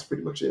that's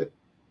pretty much it.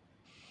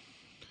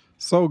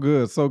 So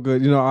good, so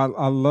good.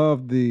 I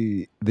love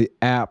the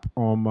app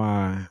on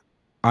my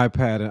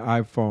iPad and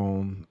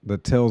iPhone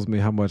that tells me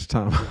how much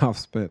time I've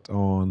spent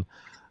on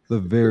the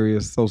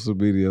various social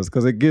medias,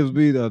 because it gives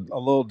me a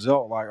little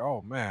jolt like,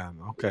 oh man,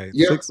 okay,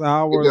 Yeah, six it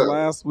hours does.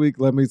 last week.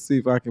 Let me see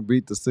if I can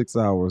beat the 6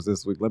 hours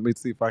this week. Let me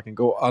see if I can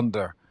go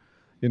under,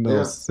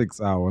 Yeah,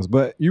 6 hours.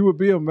 But you would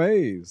be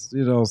amazed.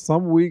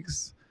 Some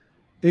weeks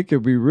it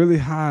could be really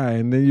high,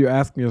 and then you're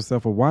asking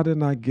yourself, well, why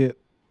didn't I get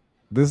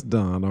this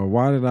done, or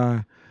why did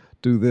I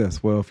do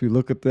this? Well, if you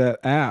look at that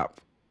app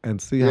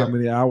and see how yeah,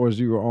 many hours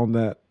you were on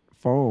that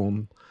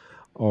phone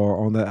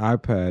or on that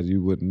iPad,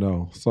 you would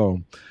know.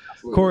 So,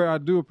 absolutely. Corey, I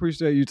do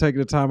appreciate you taking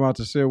the time out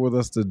to share with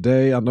us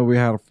today. I know we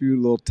had a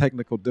few little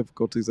technical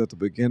difficulties at the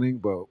beginning,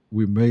 but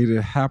we made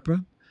it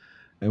happen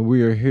and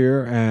we are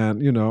here.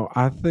 And,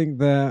 I think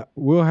that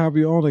we'll have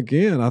you on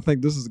again. I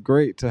think this is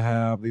great to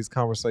have these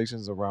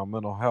conversations around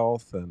mental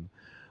health and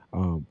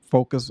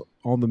focus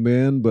on the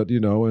men. But,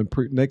 in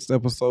next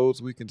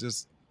episodes, we can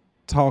just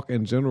talk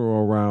in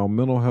general around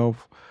mental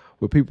health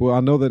with people. I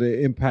know that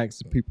it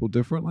impacts people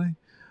differently.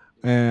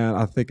 And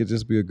I think it'd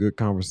just be a good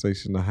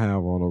conversation to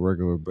have on a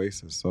regular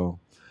basis. So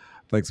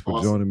thanks for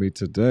Awesome. joining me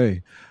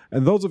today.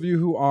 And those of you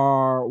who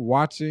are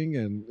watching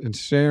and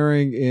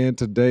sharing in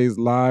today's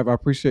live, I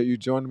appreciate you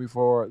joining me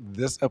for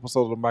this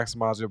episode of the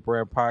Maximize Your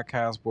Brand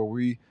podcast, where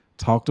we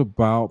talked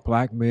about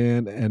Black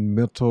men and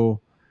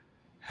mental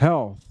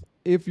health.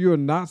 If you're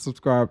not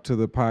subscribed to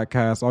the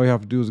podcast, all you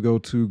have to do is go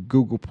to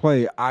Google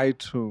Play,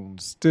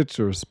 iTunes,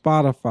 Stitcher,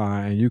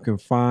 Spotify, and you can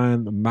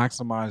find the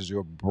Maximize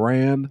Your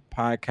Brand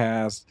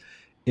podcast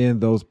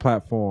in those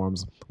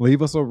platforms.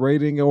 Leave us a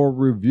rating or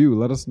review.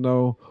 Let us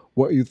know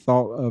what you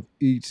thought of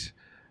each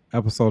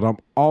episode. I'm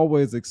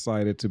always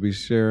excited to be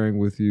sharing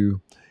with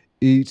you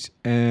each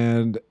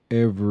and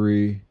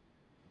every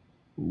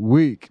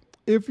week.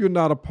 If you're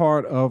not a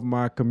part of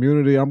my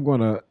community, I'm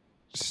going to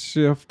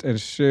shift and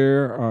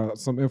share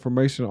some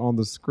information on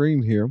the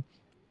screen here.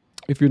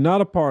 If you're not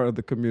a part of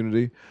the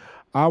community,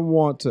 I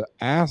want to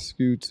ask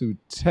you to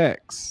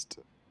text.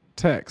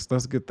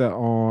 Let's get that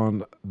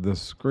on the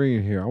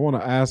screen here. I want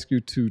to ask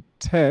you to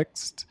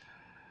text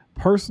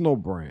personal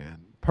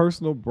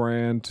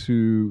brand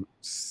to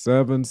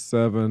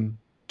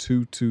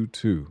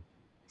 77222.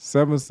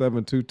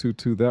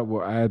 77222. That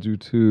will add you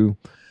to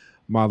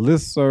my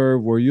list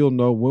serve, where you'll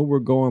know when we're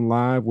going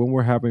live, when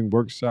we're having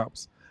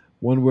workshops,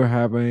 when we're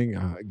having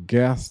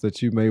guests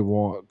that you may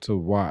want to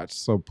watch.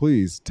 So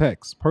please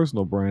text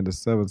personal brand to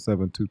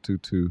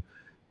 77222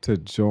 to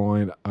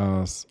join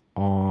us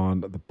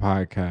on the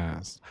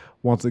podcast.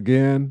 Once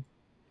again,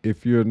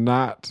 if you're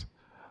not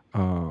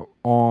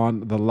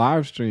on the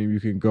live stream, you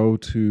can go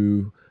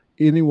to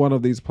any one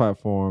of these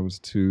platforms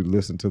to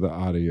listen to the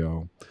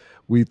audio.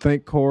 We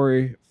thank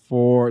Corey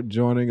for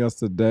joining us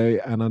today.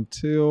 And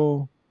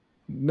until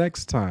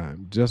next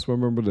time, just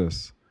remember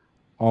this: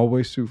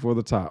 always shoot for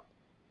the top,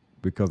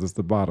 because it's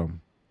the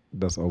bottom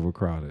that's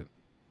overcrowded.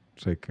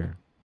 Take care.